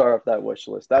 Let's start off that wish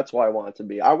list. That's why I want it to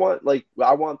be. I want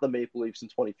the Maple Leafs in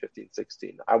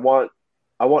 2015-16. I want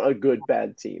a good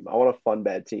bad team. I want a fun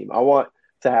bad team. I want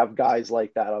to have guys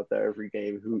like that out there every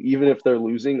game who, even if they're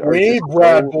losing, we need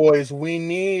Brad boys. We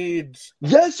need.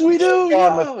 Yes, we do.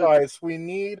 Guys, we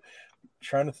need.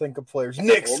 Trying to think of players.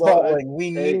 Nick Spalding. We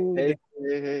need.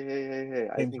 Hey.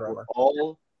 I think we're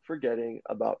all forgetting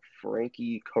about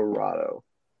Frankie Corrado.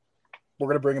 We're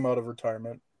gonna bring him out of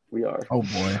retirement. We are. Oh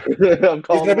boy. He's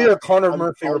gonna be a Connor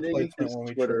Murphy replacement when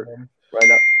we Twitter trade him. right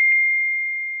now.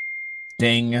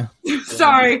 Ding.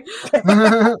 Sorry.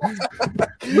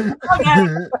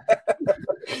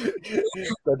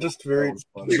 That just very.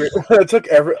 That took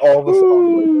all of us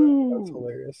off. That's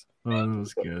hilarious. Oh, that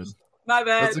was good. My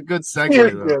bad. That's a good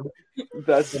segue, though.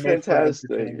 That's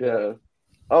fantastic. Yeah.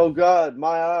 Oh God,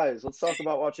 my eyes. Let's talk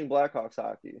about watching Blackhawks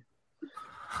hockey.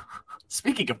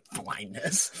 Speaking of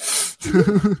blindness,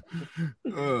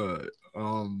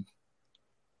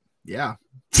 yeah.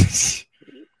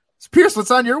 Pierce,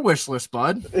 what's on your wish list,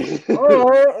 bud?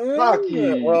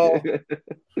 Hockey. Well,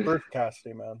 Bruce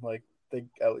Cassidy, man. Like they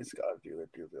at least got to do their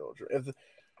due diligence.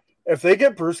 If they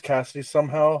get Bruce Cassidy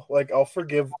somehow, like I'll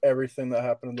forgive everything that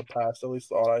happened in the past, at least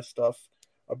the on ice stuff.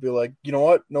 I'll be like, you know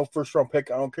what? No first round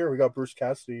pick. I don't care. We got Bruce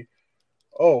Cassidy.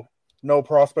 Oh, no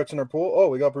prospects in our pool. Oh,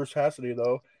 we got Bruce Cassidy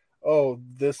though. Oh,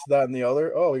 this, that, and the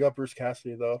other. Oh, we got Bruce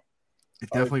Cassidy though.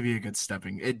 It'd definitely be a good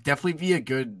It'd definitely be a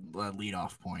good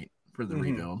lead-off point for the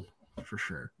rebuild, for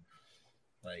sure.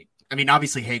 Like, I mean,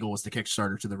 obviously Hagel was the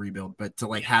Kickstarter to the rebuild, but to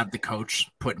like have the coach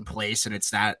put in place and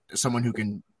it's that someone who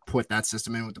can put that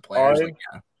system in with the players.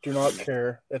 Do not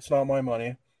care. It's not my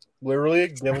money. Literally,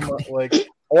 give them like,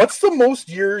 what's the most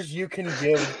years you can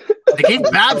give? They gave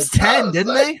Babs 10,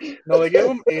 didn't they? No, they gave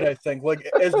him 8, I think. Like,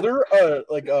 is there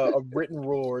a written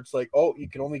rule where it's like, oh, you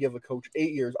can only give a coach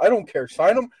 8 years? I don't care.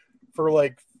 Sign him for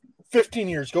like 15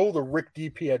 years. Go to Rick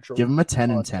DiPietro. Give him a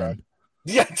 10 and 10.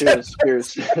 Yeah,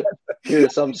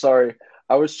 Pierce, I'm sorry.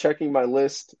 I was checking my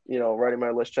list, writing my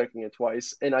list, checking it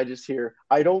twice, and I just hear,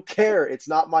 I don't care. It's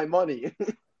not my money.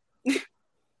 Yeah,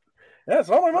 it's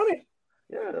not my money.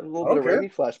 Yeah, a little bit of Rainy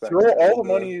flashback. Throw all the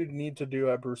money you need to do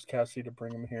at Bruce Cassidy to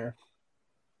bring him here.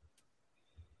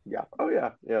 Yeah. Oh,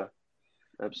 yeah. Yeah.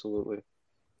 Absolutely.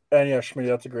 And yeah, Schmidt,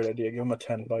 that's a great idea. Give him a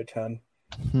 10 by 10.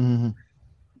 Mm-hmm.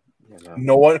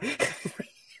 No one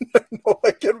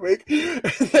can make, and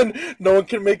then no one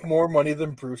can make more money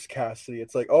than Bruce Cassidy.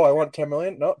 It's like, oh, I want $10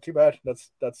 million. No, too bad.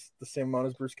 That's the same amount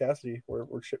as Bruce Cassidy.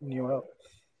 We're shipping you out.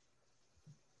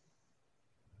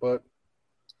 But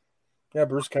yeah,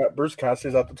 Bruce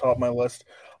Cassidy's at the top of my list.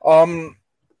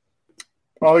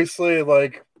 Obviously,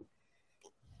 like,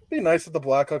 it'd be nice if the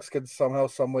Blackhawks could somehow,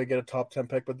 some way get a top 10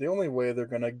 pick, but the only way they're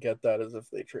gonna get that is if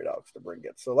they trade Alex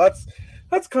DeBrincat. So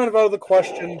that's kind of out of the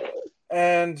question.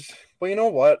 But you know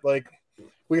what? Like,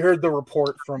 we heard the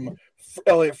report from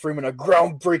Elliot Freeman, a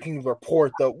groundbreaking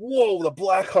report that the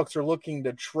Blackhawks are looking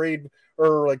to trade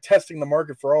or like testing the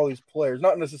market for all these players,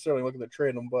 not necessarily looking to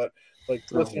trade them, but like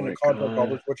listening to contract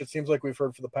offers, which it seems like we've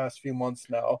heard for the past few months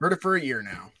now. Heard it for a year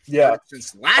now. Yeah,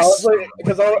 since last summer.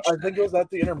 Because I think it was at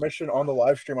the intermission on the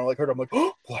live stream. I heard. I'm like,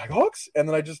 oh, Blackhawks, and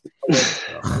then I just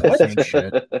what?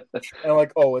 Shit. And I'm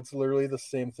like, oh, it's literally the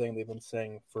same thing they've been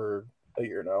saying for a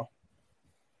year now.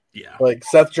 Yeah, like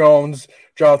Seth Jones,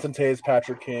 Jonathan Toews,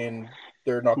 Patrick Kane,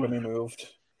 they're not going to be moved,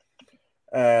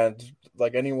 and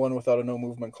like anyone without a no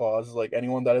movement clause, like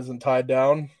anyone that isn't tied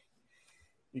down,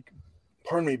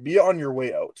 be on your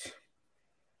way out.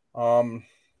 I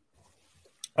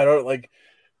don't like.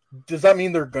 Does that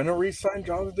mean they're gonna re-sign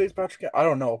Jonathan Toews, Patrick Kane? I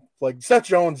don't know. Like Seth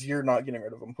Jones, you're not getting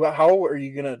rid of him. How are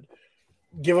you gonna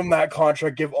give him that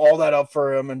contract, give all that up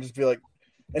for him, and just be like?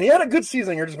 And he had a good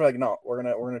season. You're just like, no, we're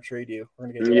gonna trade you. We're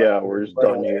gonna get you. Yeah, we're just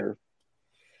done here.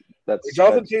 That's like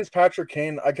Jonathan Toews, Patrick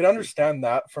Kane. I can understand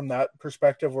that from that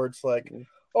perspective, where it's like,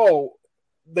 oh,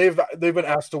 they've been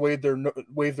asked to waive their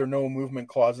no movement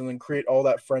clause and then create all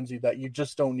that frenzy that you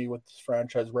just don't need with this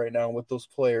franchise right now with those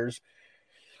players.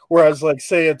 Whereas, like,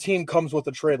 say a team comes with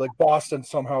a trade, like Boston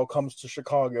somehow comes to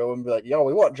Chicago and be like, yo,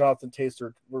 we want Jonathan Toews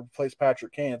to replace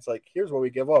Patrick Kane. It's like, here's what we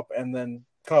give up, and then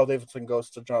Kyle Davidson goes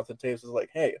to Jonathan Toews is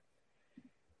like, hey,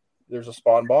 there's a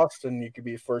spot in Boston. You could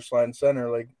be first line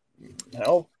center. Like,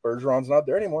 hell, Bergeron's not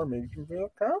there anymore. Maybe you can be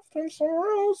like, craft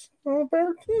somewhere else. A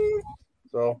better team.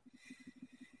 So,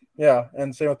 yeah.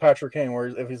 And same with Patrick Kane, where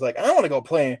if he's like, I want to go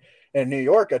play in New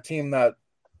York, a team that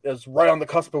is right on the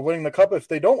cusp of winning the cup. If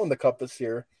they don't win the cup this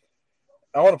year,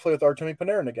 I want to play with Artemi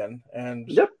Panarin again. And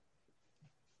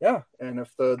yeah. And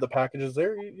if the package is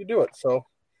there, you do it. So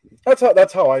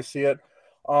that's how I see it.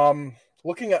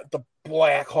 Looking at the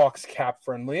Blackhawks cap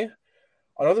friendly,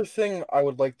 another thing I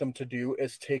would like them to do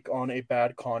is take on a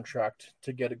bad contract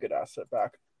to get a good asset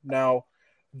back. Now,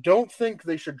 don't think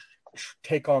they should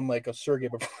take on like a Sergei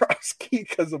Bobrovsky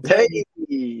because of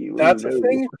that's a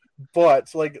thing.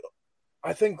 But like,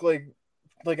 I think like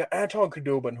Anton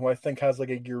Khudobin, who I think has like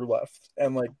a year left,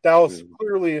 and like Dallas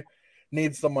clearly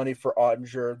needs the money for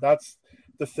Ottinger. That's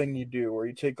the thing you do, where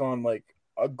you take on like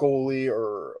a goalie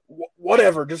or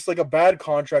whatever, just like a bad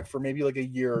contract for maybe like a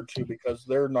year or two, because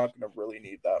they're not going to really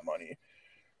need that money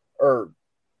or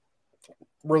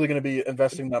really going to be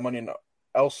investing that money in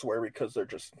elsewhere because they're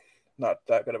just not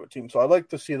that good of a team. So I'd like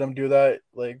to see them do that,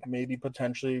 like maybe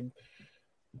potentially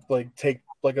like take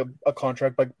like a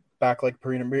contract back like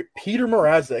Peter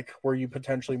Mrazek, where you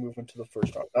potentially move into the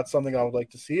first round. That's something I would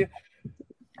like to see.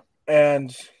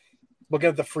 And look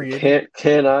at the free agent.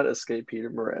 Cannot escape Peter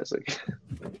Mrazek.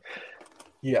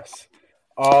 Yes.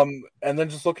 And then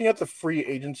just looking at the free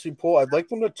agency pool, I'd like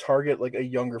them to target like a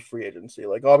younger free agency.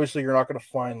 Like obviously you're not going to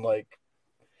find like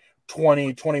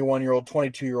 20, 21-year-old,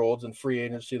 22-year-olds in free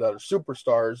agency that are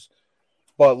superstars.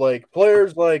 But like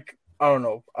players like, I don't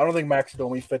know. I don't think Max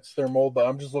Domi fits their mold, but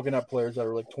I'm just looking at players that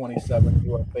are like 27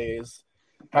 UFAs,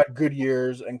 had good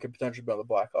years, and could potentially be on the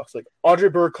Blackhawks. Like Andre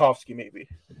Burakovsky, maybe.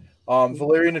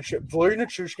 Valeri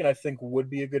Nichushkin, I think, would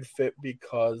be a good fit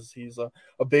because he's a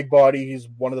big body. He's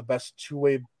one of the best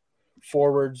two-way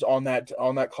forwards on that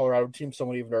Colorado team. Some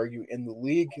would even argue in the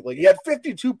league. Like he had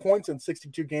 52 points in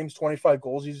 62 games, 25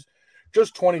 goals. He's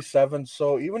just 27.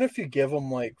 So even if you give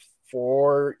him like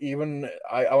four, even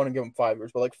I want to give him 5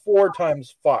 years, but like 4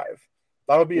 times 5,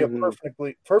 that would be a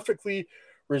perfectly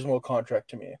reasonable contract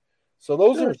to me. So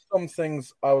those are some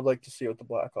things I would like to see with the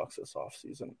Blackhawks this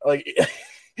offseason. Like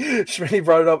Schmitty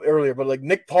brought it up earlier, but like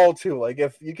Nick Paul too. Like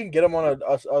if you can get him on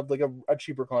a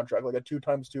cheaper contract, like a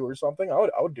 2x2 or something, I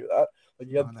would do that. Like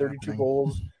you had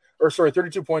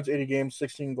 32 points, 80 games,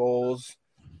 16 goals.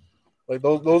 Like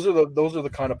those are the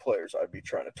kind of players I'd be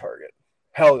trying to target.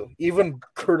 Hell, even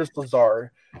Curtis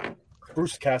Lazar,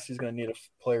 Bruce Cassidy's going to need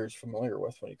players familiar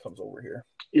with when he comes over here.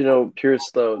 You know,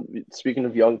 Pierce, though, speaking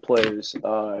of young players,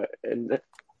 and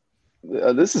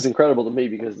this is incredible to me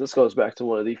because this goes back to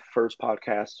one of the first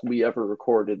podcasts we ever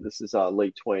recorded. This is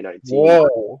late 2019.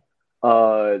 Whoa.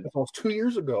 That's almost 2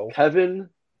 years ago. Kevin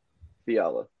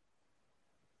Fiala.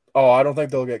 Oh, I don't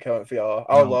think they'll get Kevin Fiala.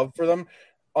 I would love for them.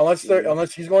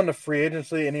 unless he's going to free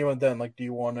agency, and even then, like, do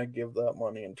you want to give that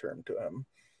money in turn to him?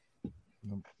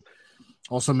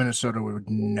 Also, Minnesota would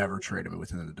never trade him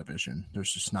within the division.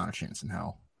 There's just not a chance in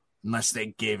hell. Unless they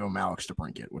gave him Alex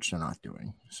DeBrincat, which they're not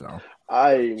doing. So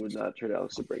I would not trade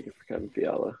Alex DeBrincat for Kevin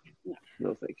Fiala.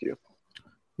 No, thank you.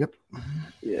 Yep.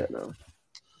 Yeah, no.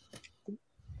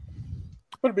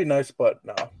 Would be nice, but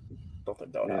no. Don't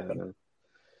think that would happen. No.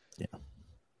 Yeah.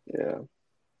 Yeah.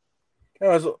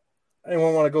 Anyways,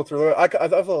 anyone want to go through it? I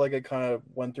felt like I kind of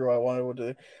went through. I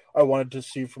wanted to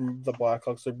see from the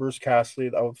Blackhawks, like Bruce Cassidy.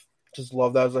 I would just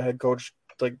love that as a head coach.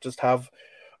 Like, just have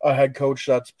a head coach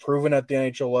that's proven at the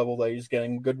NHL level that he's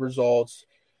getting good results.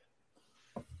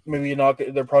 Maybe not.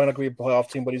 They're probably not going to be a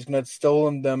playoff team, but he's going to instill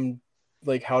in them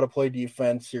like how to play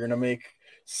defense. You're going to make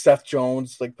Seth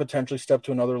Jones like potentially step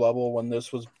to another level when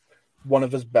this was one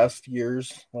of his best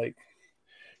years. Like,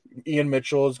 Ian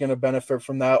Mitchell is going to benefit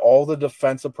from that. All the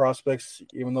defensive prospects,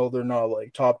 even though they're not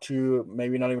like top two,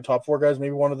 maybe not even top four guys,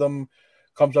 maybe one of them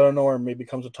comes out of nowhere and maybe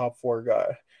becomes a top four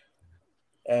guy.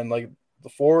 And like the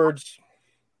forwards,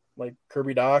 like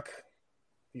Kirby Dach,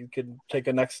 you could take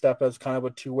a next step as kind of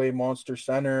a two-way monster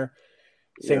center.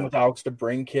 Same with Alex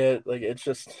DeBrincat. Like, it's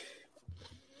just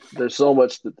there's so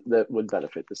much that would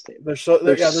benefit this team. There's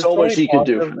so much he could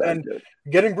do. And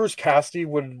getting Bruce Cassidy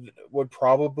would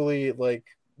probably like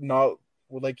not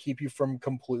would like keep you from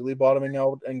completely bottoming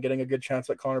out and getting a good chance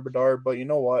at Connor Bedard. But you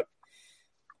know what?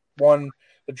 The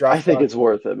draft. I think it's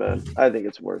worth it, man. I think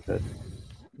it's worth it.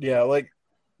 Yeah, like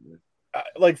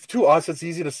to us, it's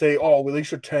easy to say, "Oh, we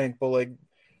should tank," but like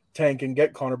tank and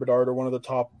get Connor Bedard or one of the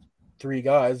top three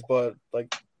guys. But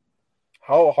like,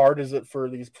 how hard is it for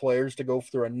these players to go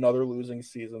through another losing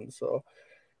season? So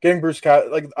getting Bruce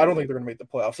Cassidy, like, I don't think they're going to make the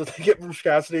playoffs if they get Bruce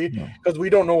Cassidy because we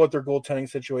don't know what their goaltending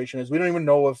situation is. We don't even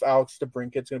know if Alex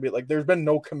DeBrincat's going to be like. There's been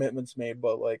no commitments made,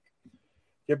 but like,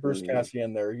 get Bruce Cassidy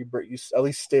in there. You at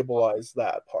least stabilize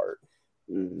that part.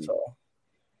 So,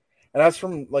 and as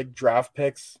from like draft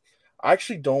picks, I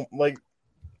actually don't like.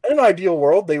 In an ideal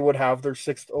world, they would have their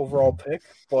 6th overall pick,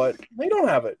 but they don't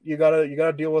have it. You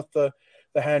gotta deal with the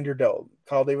hand you're dealt.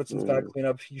 Kyle Davidson's got to clean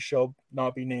up. He shall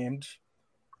not be named.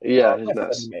 Yeah, his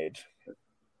mess. Made.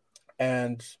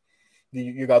 And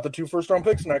you got the 2 first-round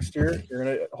picks next year. You're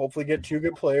gonna hopefully get 2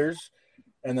 good players,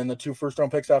 and then the 2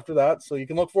 first-round picks after that. So you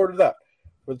can look forward to that.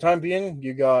 For the time being,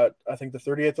 you got, I think, the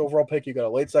 38th overall pick. You got a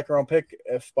late 2nd-round pick.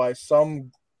 If by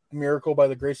some miracle, by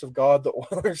the grace of God, the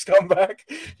Oilers come back,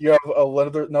 you have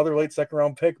another late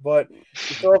 2nd-round pick, but you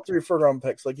still have 3 first-round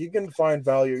picks. Like, you can find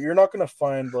value. You're not going to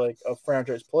find like a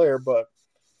franchise player, but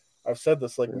I've said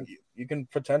this, like, you can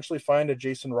potentially find a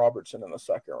Jason Robertson in the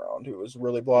 2nd round who has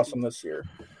really blossomed this year.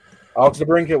 Alex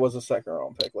DeBrincat was a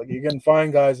 2nd-round pick. Like, you can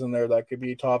find guys in there that could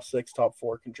be top 6, top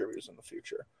 4 contributors in the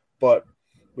future. But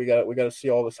we got to see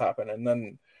all this happen. And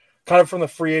then kind of from the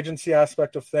free agency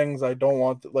aspect of things, I don't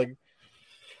want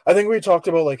I think we talked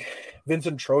about like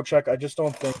Vincent Trocheck. I just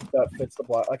don't think that fits the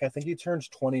Black. Like, I think he turns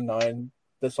 29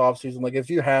 this offseason. Like,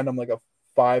 if you hand him like a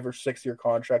 5 or 6 year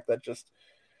contract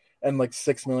and like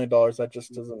 $6 million, that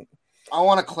just doesn't. I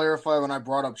want to clarify, when I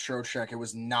brought up Trocheck, it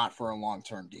was not for a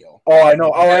long-term deal. Oh, I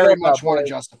know. I very much want to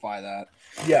justify that.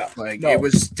 Yeah. It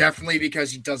was definitely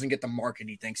because he doesn't get the market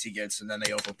he thinks he gets, and then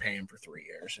they overpay him for 3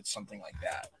 years. It's something like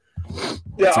that.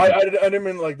 Yeah, I didn't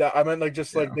mean like that. I meant like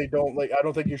just like they don't like. I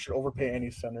don't think you should overpay any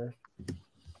center.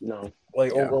 No.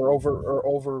 Like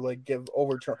over like give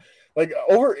overturn. Like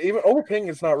overpaying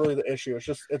is not really the issue.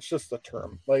 It's just the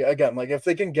term. Like, again, like if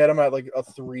they can get him at like a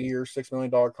 $3 or $6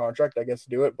 million contract, I guess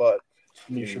do it. But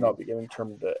you should not be giving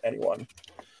term to anyone.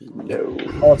 No.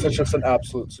 Unless it's just an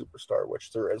absolute superstar,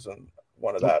 which there isn't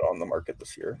one of that on the market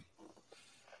this year.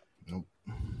 Nope.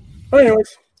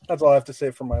 Anyways, that's all I have to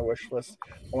say for my wish list.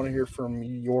 I want to hear from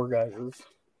your guys's.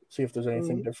 See if there's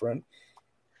anything different.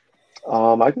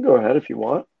 I can go ahead if you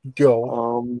want.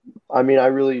 Go. I mean, I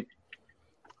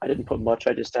didn't put much.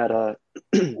 I just had about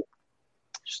 2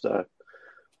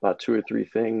 or 3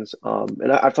 things.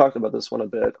 And I've talked about this one a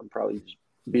bit. I'm probably just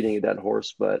beating a dead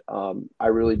horse, but I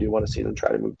really do want to see them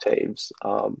try to move Taves.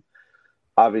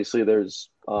 Obviously, there's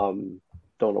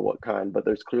don't know what kind, but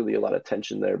there's clearly a lot of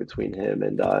tension there between him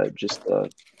and just the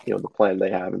plan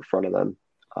they have in front of them.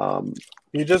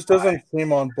 He just doesn't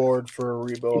seem on board for a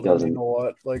rebuild. He doesn't. You know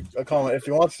what? Like, a comment. If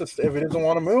he doesn't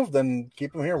want to move, then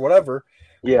keep him here. Whatever.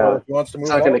 Yeah, or if he wants to move,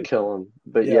 it's not going to kill him.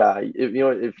 But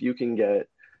if you can get,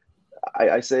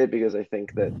 I say it because I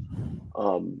think that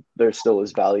there still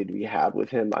is value to be had with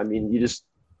him. I mean, you just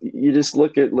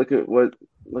look at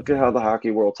how the hockey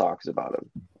world talks about him.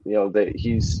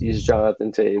 He's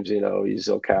Jonathan Taves. He's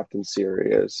so Captain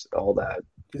Serious, all that.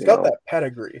 He's got that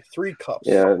pedigree. 3 cups.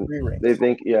 Yeah, 3 rings. they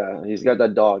think he's got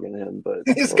that dog in him, but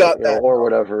He's got that or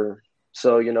whatever.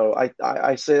 So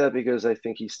I say that because I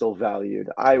think he's still valued.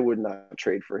 I would not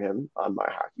trade for him on my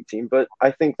hockey team, but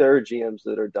I think there are GMs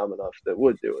that are dumb enough that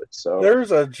would do it. So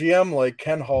there's a GM like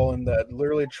Ken Holland that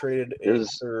literally traded a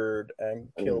third and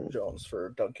Caleb Jones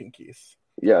for Duncan Keith.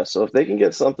 Yeah, so if they can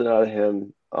get something out of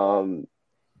him,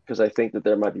 because I think that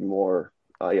there might be more.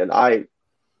 And I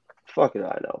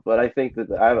know, but I think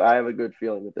that I have a good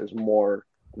feeling that there's more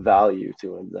value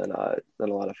to him than a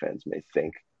lot of fans may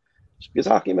think. Just because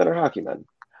hockey men are hockey men.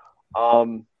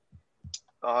 The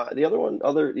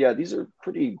these are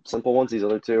pretty simple ones. These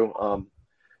other two.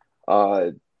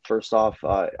 First off,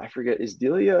 I forget, is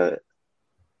Delia?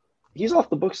 He's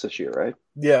off the books this year, right?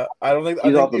 Yeah, I think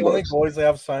the only goalies they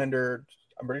have signed are,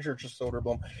 I'm pretty sure it's just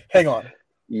Soderblom. Hang on.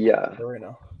 Yeah. Right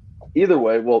now. Either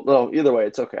way,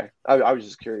 it's okay. I was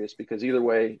just curious because either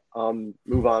way,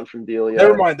 move on from Delia.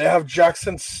 Never mind. They have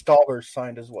Jackson Stauber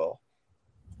signed as well.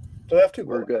 So they have 2.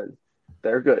 We're good.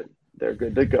 They're good. They're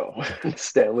good to go.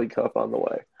 Stanley Cup on the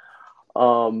way.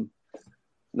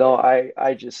 No,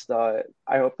 I just I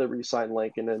hope they re-sign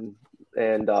Lincoln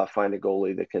and find a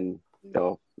goalie that can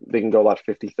they can go about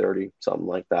 50-30, something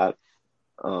like that.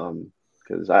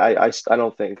 Because I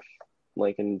don't think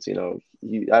Lincoln's I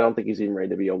don't think he's even ready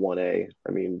to be a 1A.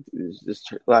 I mean, this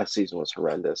last season was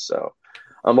horrendous. So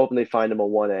I'm hoping they find him a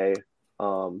 1A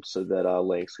so that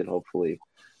Lynx can hopefully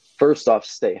first off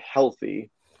stay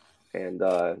healthy. And,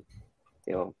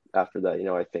 after that,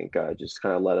 I think just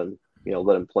kind of let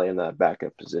him play in that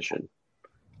backup position,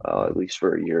 at least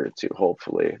for a year or two,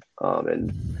 hopefully.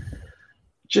 And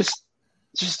just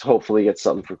hopefully get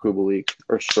something for Kubalik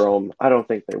or Strome. I don't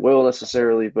think they will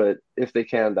necessarily, but if they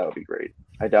can, that would be great.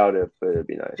 I doubt it, but it'd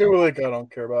be nice. Kubalik, I don't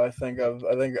care about. I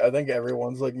think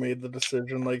everyone's made the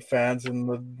decision, fans and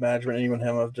the management, and even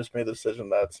him have just made the decision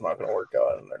that's not going to work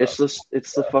out. And it's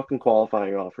the fucking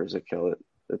qualifying offers that kill it.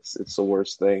 It's the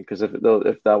worst thing because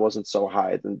if that wasn't so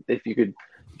high, then if you could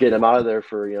get them out of there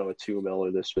for a $2 million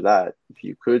or this or that, if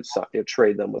you could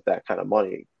trade them with that kind of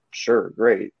money, sure,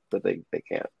 great, but they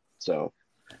can't. So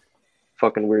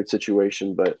fucking weird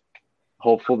situation, but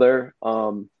hopeful there.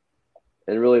 And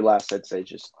really, last I'd say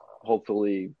just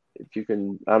hopefully if you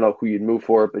can, I don't know who you'd move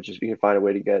for it, but just if you can find a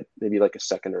way to get maybe like a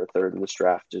second or a third in this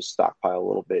draft, just stockpile a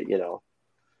little bit,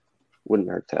 wouldn't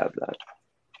hurt to have that.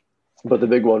 But the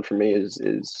big one for me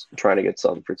is trying to get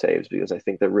something for Taves because I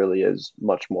think there really is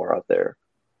much more out there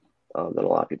than a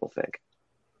lot of people think.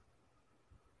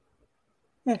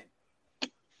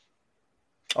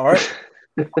 All right.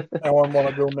 Anyone want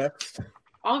to go next?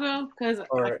 I'll go because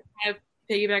I have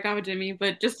piggyback off of Jimmy,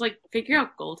 but just figure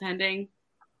out goaltending.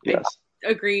 Yes.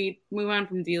 Agreed. Move on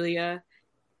from Delia.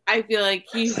 I feel like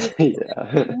he's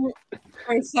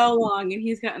for so long and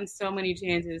he's gotten so many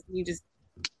chances.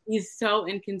 He's so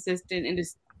inconsistent and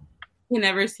just he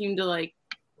never seemed to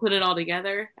put it all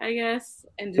together, I guess.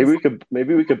 And just,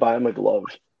 maybe we could buy him a glove.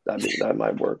 That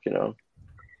might work,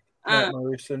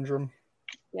 Murray syndrome.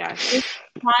 Yeah, just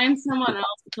find someone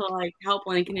else to help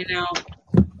Lincoln out.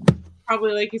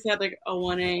 Probably like you said, a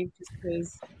 1A, just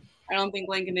because I don't think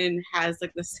Lincoln has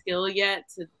the skill yet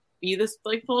to be this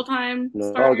full time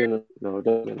starter. No,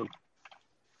 don't.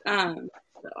 So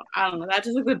I don't know. That's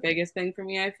just the biggest thing for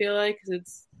me. I feel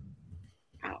because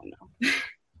I don't know.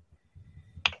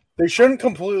 They shouldn't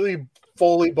completely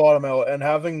fully bottom out and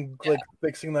having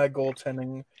fixing that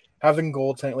goaltending, having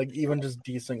goaltending even just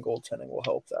decent goaltending will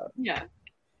help that. Yeah.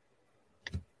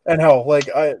 And hell,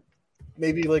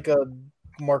 maybe a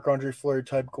Marc-Andre Fleury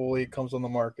type goalie comes on the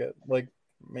market,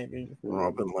 maybe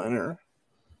Robin Leonard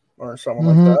or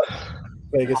someone like that.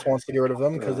 Vegas wants to get rid of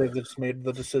them because they've just made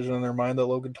the decision in their mind that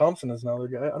Logan Thompson is now their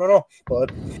guy. I don't know,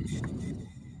 but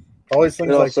all these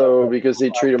things. And also because they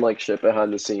treat him like shit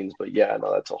behind the scenes. But yeah,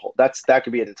 no, that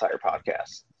could be an entire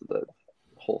podcast. The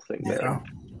whole thing there. Yeah.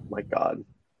 My God,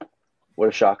 what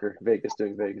a shocker! Vegas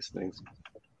doing Vegas things.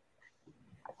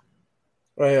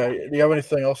 Oh yeah, do you have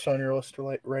anything else on your list,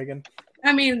 Reagan?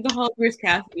 I mean, the whole Bruce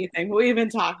Cassidy thing. We've been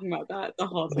talking about that the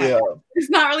whole time. Yeah. There's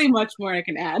not really much more I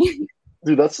can add.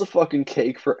 Dude, that's the fucking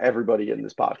cake for everybody in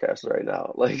this podcast right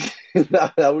now.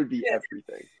 That would be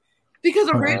everything. Because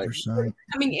originally,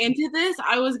 coming into this,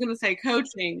 I was going to say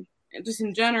coaching, just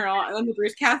in general, and then the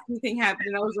Bruce Cassidy thing happened,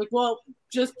 and I was like, well,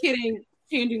 just kidding,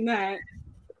 changing that.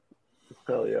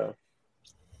 Hell yeah.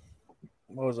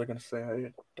 What was I going to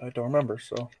say? I don't remember,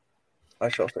 so I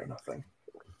shall say nothing.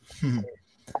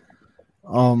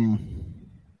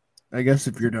 I guess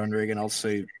if you're done, Reagan, I'll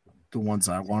say the ones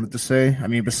I wanted to say. I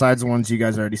mean, besides the ones you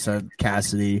guys already said,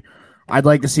 Cassidy, I'd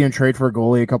like to see him trade for a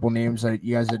goalie. A couple names that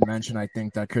you guys didn't mention, I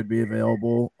think that could be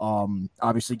available.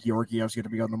 Obviously Georgiev's going to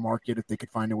be on the market. If they could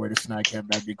find a way to snag him,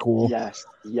 that'd be cool. Yes.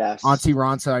 Antti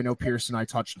Raanta, I know Pierce and I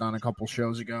touched on a couple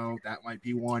shows ago. That might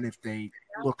be one if they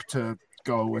look to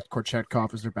go with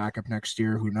Korchetkov as their backup next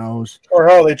year. Who knows? Or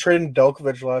how they traded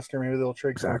Delkovich last year. Maybe they'll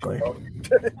trade Exactly.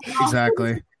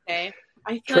 Okay.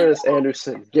 I feel Curtis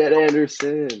Anderson. Get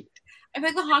Anderson. I feel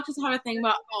like the Hawks just have a thing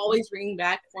about always bringing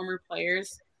back former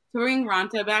players. To bring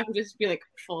Raanta back would just be like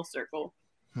full circle.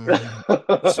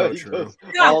 So true.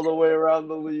 All the way around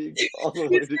the league. They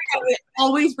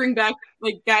always bring back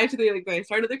like guys who they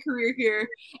started their career here, and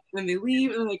then they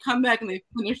leave, and then they come back and they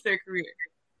finish their career.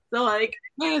 So like,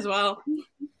 might as well.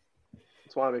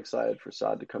 That's why I'm excited for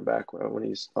Saad to come back when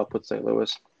he's up with St.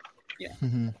 Louis. Yeah,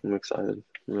 I'm excited.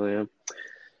 I really am.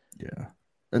 Yeah.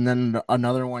 And then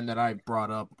another one that I brought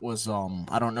up was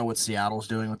I don't know what Seattle's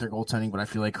doing with their goaltending, but I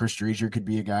feel like Chris Driedger could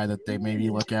be a guy that they maybe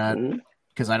look at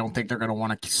because I don't think they're going to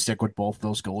want to stick with both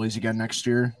those goalies again next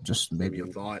year. Just maybe a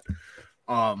thought.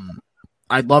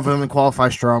 I'd love him to qualify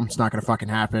Strom. It's not going to fucking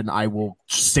happen. I will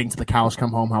sing to the cows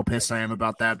come home how pissed I am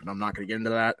about that, but I'm not going to get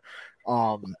into that.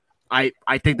 I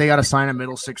think they got to sign a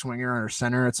middle six winger or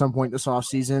center at some point this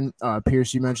offseason.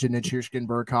 Pierce, you mentioned Nichushkin,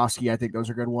 Burakovsky. I think those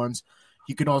are good ones.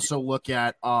 You could also look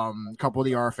at a couple of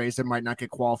the RFAs that might not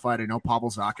get qualified. I know Pavel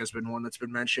Zacha has been one that's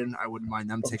been mentioned. I wouldn't mind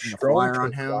them taking a flyer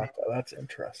on him. Zacha. That's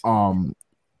interesting.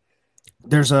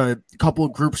 There's a couple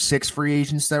of Group 6 free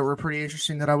agents that were pretty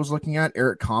interesting that I was looking at.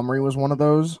 Eric Comrie was one of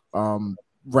those. Rem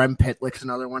Pitlick's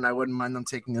another one I wouldn't mind them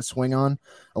taking a swing on.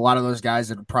 A lot of those guys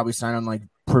that would probably sign on like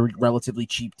relatively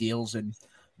cheap deals and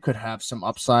could have some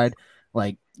upside,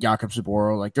 like Jakub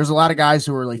Zboril. Like there's a lot of guys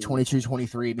who are like 22,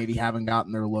 23, maybe haven't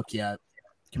gotten their look yet.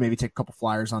 Can maybe take a couple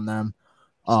flyers on them.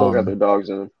 Still got their dogs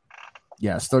in them.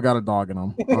 Yeah, still got a dog in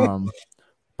them.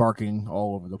 Barking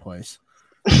all over the place.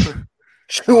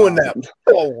 Chewing that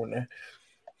bone.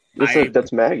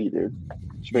 That's Maggie, dude.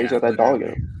 She makes out that dog in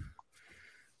him.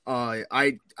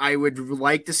 I would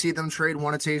like to see them trade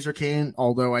one of Taves or Kane,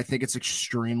 although I think it's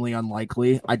extremely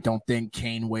unlikely. I don't think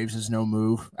Kane waives his no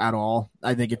move at all.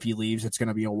 I think if he leaves, it's going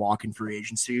to be a walk in free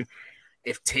agency.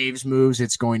 If Taves moves,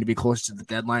 it's going to be close to the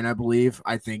deadline, I believe.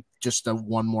 I think just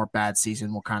one more bad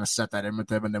season will kind of set that in with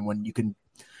them, and then when you can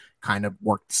kind of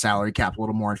work the salary cap a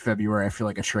little more in February, I feel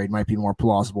like a trade might be more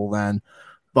plausible then.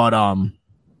 But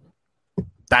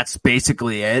that's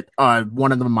basically it.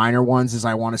 One of the minor ones is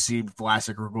I want to see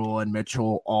Vlasic, Regula, and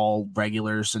Mitchell all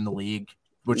regulars in the league,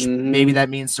 which maybe that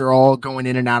means they're all going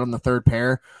in and out on the third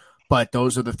pair. But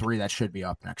those are the three that should be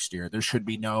up next year. There should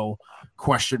be no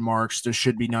question marks. There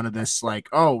should be none of this like,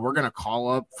 oh, we're going to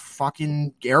call up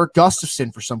fucking Eric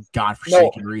Gustafson for some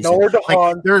godforsaken reason.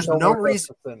 There's no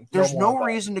reason. There's no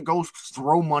reason to go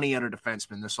throw money at a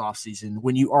defenseman this offseason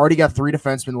when you already got three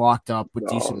defensemen locked up with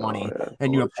decent money,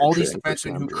 and you have all these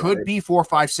defensemen who could be 4,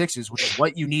 5, 6s, which is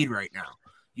what you need right now.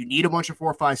 You need a bunch of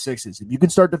 4, 5, 6s. If you can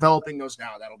start developing those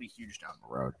now, that'll be huge down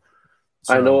the road.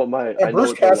 So, I know what my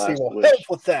Bruce Cassidy will help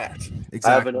with that. Exactly.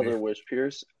 I have another wish,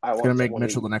 Pierce. It's going to make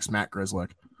Mitchell the next Matt Grzelcyk.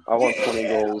 I want 20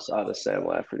 goals out of Sam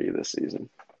Lafferty this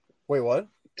season. Wait, what?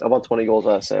 I want 20 goals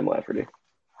out of Sam Lafferty.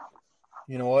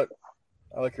 You know what?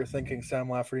 I like your thinking, Sam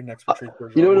Lafferty next for Treat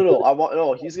Bergeron.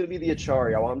 No. He's going to be the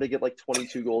Achari. I want him to get like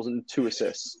 22 goals and 2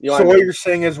 assists. You know so what you're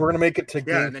saying is we're going to make it to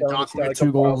game and then Doc will get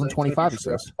 2 goals and 25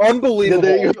 assists. Unbelievable.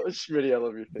 There you go, Schmitty. I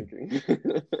love your thinking.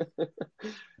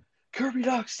 Kirby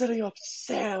Doc setting up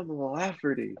Sam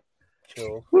Lafferty.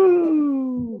 Chill.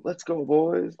 Woo! Let's go,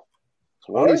 boys.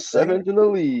 27th in the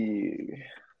league.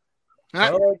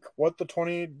 Kind of like what the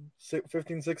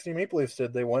 2015-16 Maple Leafs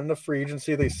did. They went into free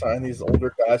agency. They signed these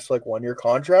older guys to like 1-year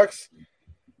contracts.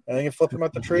 And then you flip them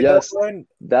at the trade deadline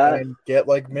and get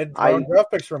like mid-round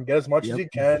draft picks from them. Get as much as you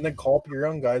can, and then call up your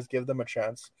young guys, give them a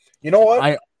chance. You know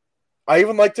what? I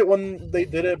even liked it when they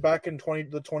did it back in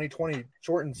the 2020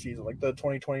 shortened season, like the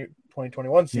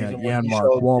 2021 season. Yeah,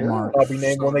 Walmart. I'll be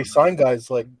named when they signed guys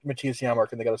like Matthias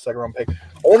Janmark and they got a second-round pick. I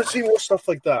want to see more stuff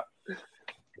like that.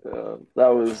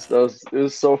 It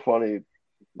was so funny.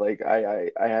 Like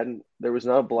I hadn't, there was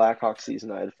not a Blackhawks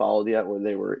season I had followed yet where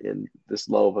they were in this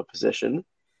low of a position.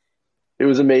 It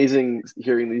was amazing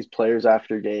hearing these players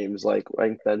after games. Like I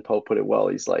think Ben Pope put it well.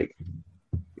 He's like,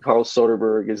 Carl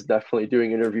Soderberg is definitely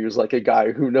doing interviews like a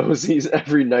guy who knows he's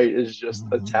every night is just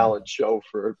a talent show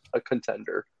for a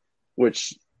contender,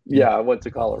 which, I went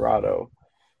to Colorado.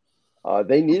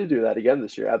 They need to do that again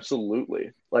this year.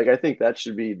 Absolutely. Like, I think that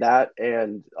should be that.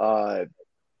 And, Pierce,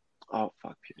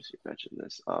 you mentioned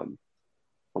this. Oh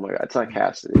my God, it's not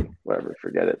Cassidy, whatever,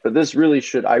 forget it. But this really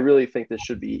I really think this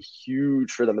should be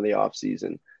huge for them in the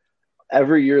offseason.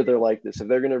 every year they're like this. If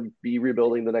they're going to be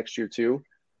rebuilding the next year too,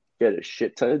 get a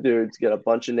shit ton of dudes, get a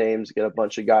bunch of names, get a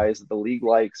bunch of guys that the league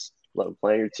likes, let them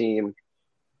play on your team,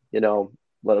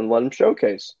 let them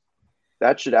showcase.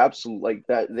 That should absolutely like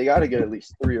that. They got to get at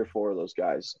least 3 or 4 of those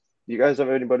guys. Do you guys have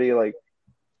anybody like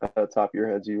at the top of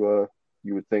your heads you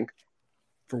would think?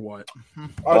 For what?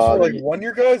 Honestly, like 1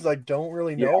 year guys, I don't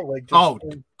really know. Yeah.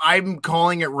 I'm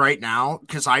calling it right now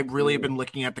because I really have been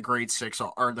looking at the grade 6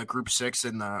 or the group 6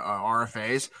 in the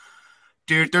RFAs.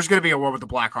 Dude, there's going to be a war with the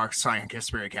Blackhawks signing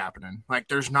Kasperi Kapanen. Like,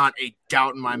 there's not a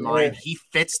doubt in my mind. He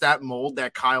fits that mold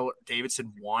that Kyle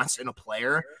Davidson wants in a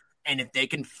player. And if they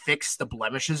can fix the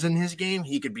blemishes in his game,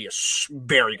 he could be a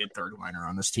very good third liner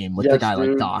on this team with a guy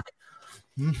like Doc.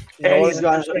 And he's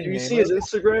got, you see his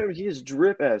Instagram, he's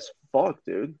drip as fuck,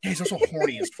 dude. Yeah, he's also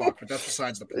horny as fuck, but that's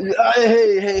besides the point.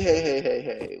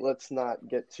 Hey. Let's not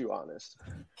get too honest.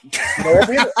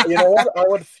 You know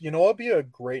what would be a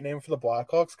great name for the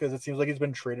Blackhawks, because it seems like he's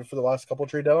been traded for the last couple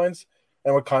trade deadlines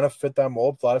and would kind of fit that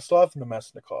mold. Vladislav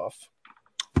Namestnikov.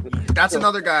 That's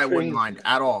another guy I wouldn't mind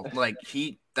at all. Like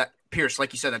Pierce,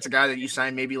 like you said, that's a guy that you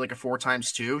signed maybe like a 4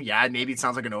 times 2. Yeah, maybe it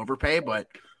sounds like an overpay, but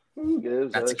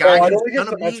that's a guy. I don't think it's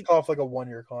Namestnikov like a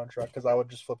 1-year contract, because I would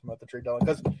just flip him at the trade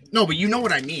deadline. No, but you know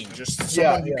what I mean. Just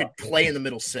someone who could play in the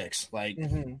middle 6, like.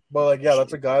 Mm-hmm. But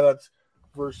that's a guy that's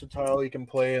versatile. He can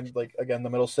play in the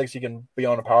middle 6. He can be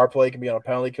on a power play. He can be on a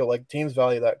penalty kill. Like, teams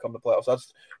value that come to playoffs.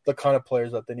 That's the kind of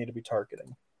players that they need to be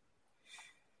targeting.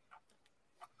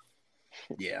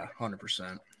 Yeah,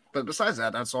 100%. But besides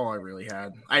that, that's all I really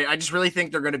had. I just really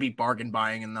think they're going to be bargain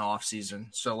buying in the offseason.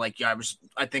 So, I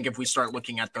think if we start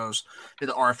looking at the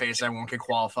RFAs, everyone could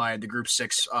qualify, the Group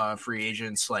 6 free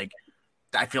agents,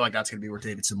 I feel like that's going to be where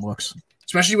Davidson looks.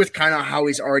 Especially with kind of how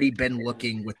he's already been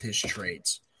looking with his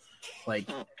trades. Like,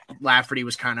 Lafferty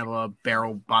was kind of a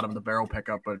bottom of the barrel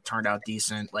pickup, but it turned out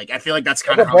decent. Like, I feel like that's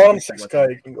kind of how bottom 6 guy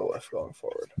you can go with going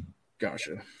forward.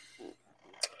 Gotcha.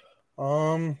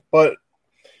 But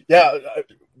yeah,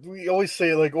 we always say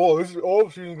this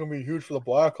offseason gonna be huge for the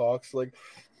Blackhawks. Like,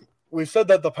 we've said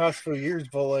that the past few years,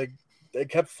 but they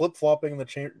kept flip flopping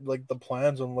the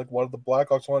plans on what the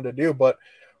Blackhawks wanted to do. But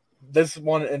this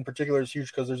one in particular is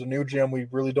huge because there's a new GM. We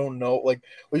really don't know. Like,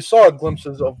 we saw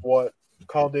glimpses of what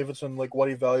Kyle Davidson, what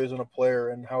he values in a player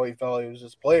and how he values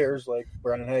his players. Like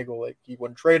Brandon Hagel, he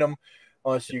wouldn't trade him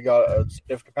unless you got a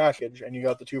significant package, and you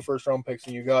got the 2 first-round picks,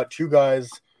 and you got 2 guys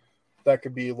that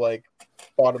could be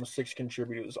bottom 6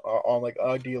 contributors on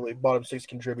ideally bottom 6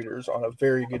 contributors on a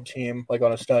very good team,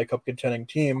 on a Stanley Cup contending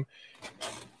team.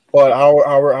 But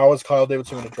how is Kyle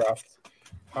Davidson going to draft?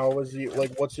 How is he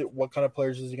what kind of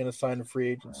players is he going to sign in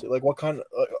free agency?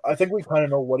 I think we kind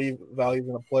of know what he values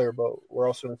in a player, but we're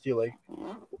also going to see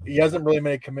he hasn't really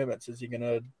made commitments. Is he going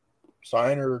to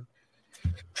sign or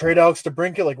trade Alex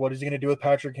DeBrincat? What is he going to do with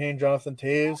Patrick Kane, Jonathan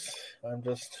Toews?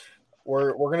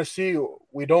 We're going to see.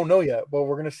 We don't know yet, but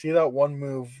we're going to see that one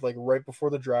move right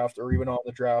before the draft or even on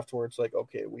the draft where it's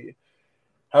okay, we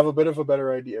have a bit of a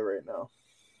better idea right now.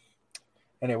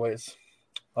 Anyways,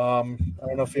 I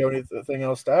don't know if you have anything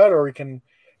else to add, or we can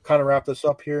kind of wrap this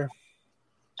up here.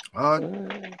 I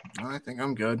think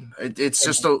I'm good. It's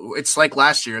just it's like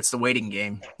last year. It's the waiting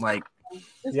game.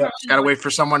 Just gotta wait for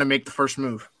someone to make the first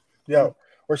move. Yeah,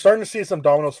 we're starting to see some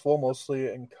dominoes fall, mostly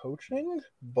in coaching,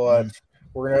 but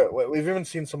we've even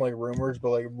seen some rumors,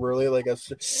 but really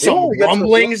some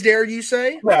rumblings. Dare you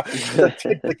say? Yeah,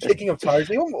 the kicking of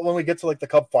tires. Even when we get to the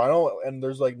Cup final and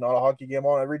there's not a hockey game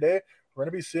on every day, we're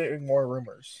gonna be seeing more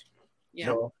rumors. Yeah.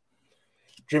 So,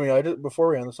 Jimmy, before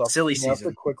we end this off, silly season. I have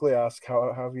to quickly ask,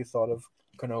 how have you thought of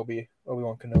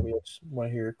Obi-Wan Kenobi? I just want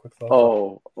to hear your quick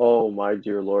thoughts. Oh, my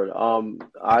dear Lord.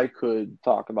 I could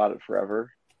talk about it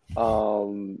forever.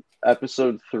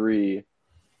 Episode 3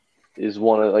 is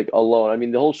one of alone. I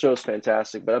mean, the whole show is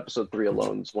fantastic, but episode 3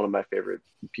 alone is one of my favorite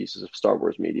pieces of Star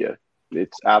Wars media.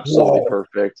 It's absolutely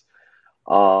perfect.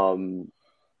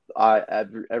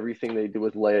 Everything they do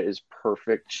with Leia is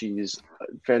perfect. She's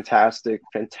fantastic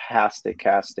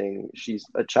casting. She's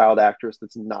a child actress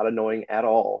that's not annoying at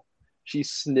all.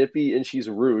 She's snippy and she's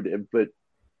rude, but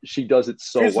she does it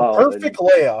so well. Perfect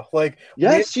Leia.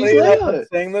 Yes, she's Leia.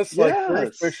 Saying this,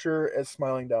 Carrie Fisher is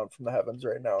smiling down from the heavens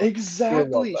right now.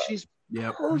 Exactly. She's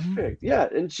perfect. Yeah,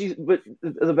 and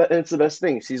it's the best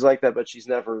thing. She's like that, but she's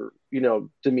never,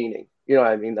 demeaning. You know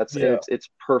what I mean? It's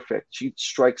perfect. She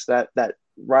strikes that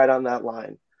right on that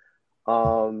line.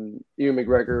 Ewan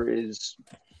McGregor is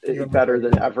better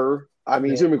than ever. I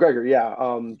mean, Ewan McGregor. Yeah.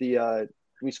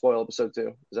 Can we spoil episode 2?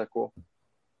 Is that cool?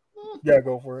 Yeah,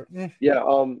 go for it. Yeah.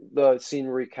 The scene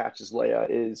where he catches Leia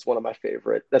is one of my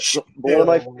favorite. That's one of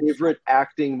my favorite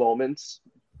acting moments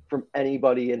from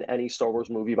anybody in any Star Wars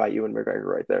movie by Ewan McGregor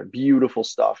right there. Beautiful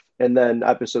stuff. And then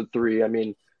episode 3, I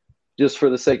mean, just for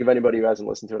the sake of anybody who hasn't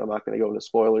listened to it, I'm not going to go into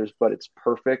spoilers, but it's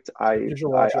perfect. I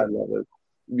love it.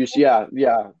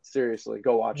 Yeah, seriously,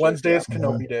 go watch Wednesday it. is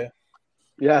Kenobi Day.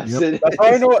 Yes, yep.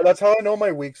 That's how I know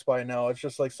my weeks by now. It's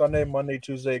just like Sunday, Monday,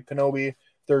 Tuesday, Kenobi,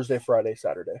 Thursday, Friday,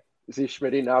 Saturday. See,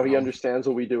 Schmitty, now he understands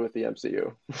what we do with the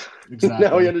MCU. Exactly.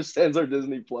 Now he understands our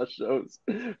Disney Plus shows.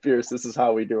 Pierce, this is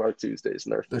how we do our Tuesdays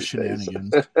and our Thursdays.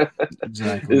 Shenanigans.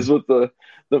 Exactly. Is with the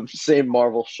same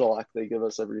Marvel schlock they give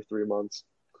us every 3 months.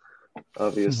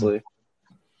 Obviously.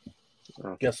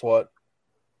 Guess what?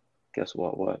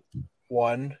 What?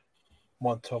 1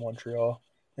 month to Montreal.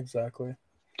 Exactly.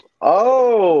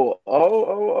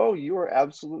 Oh, you are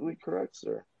absolutely correct,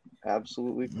 sir.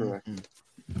 Absolutely correct.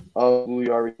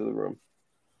 Pugliarvi to the room.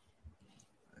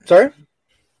 Sorry?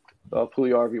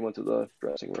 Pugliarvi went to the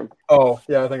dressing room. Oh,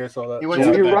 yeah, I think I saw that.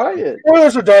 You're right.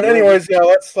 Spoilers are done. Anyways,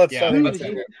 let's I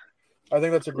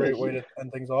think that's a great way to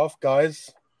end things off. Guys,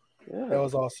 that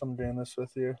was awesome doing this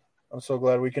with you. I'm so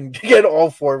glad we can get all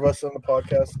 4 of us on the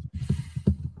podcast.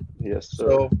 Yes,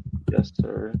 sir. Yes,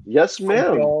 sir. Yes,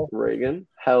 ma'am, Reagan.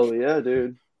 Hell yeah,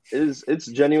 dude. It's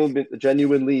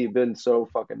genuinely been so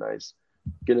fucking nice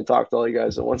getting to talk to all you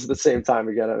guys at once at the same time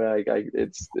again. I mean,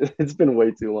 it's been way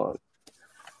too long.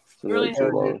 Really too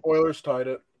long. Oilers tied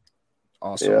it.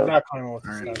 Awesome. Yeah. Not coming with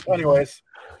this. Anyways,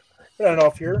 end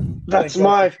off here. That's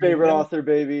my favorite author,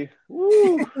 baby.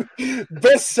 Woo!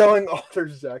 Best-selling author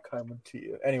Zach Hyman to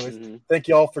you. Anyways, thank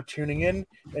you all for tuning in.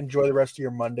 Enjoy the rest of your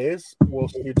Mondays. We'll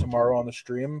see you tomorrow on the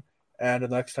stream. And the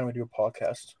next time we do a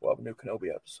podcast, we'll have a new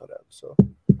Kenobi episode out. So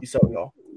peace out, y'all.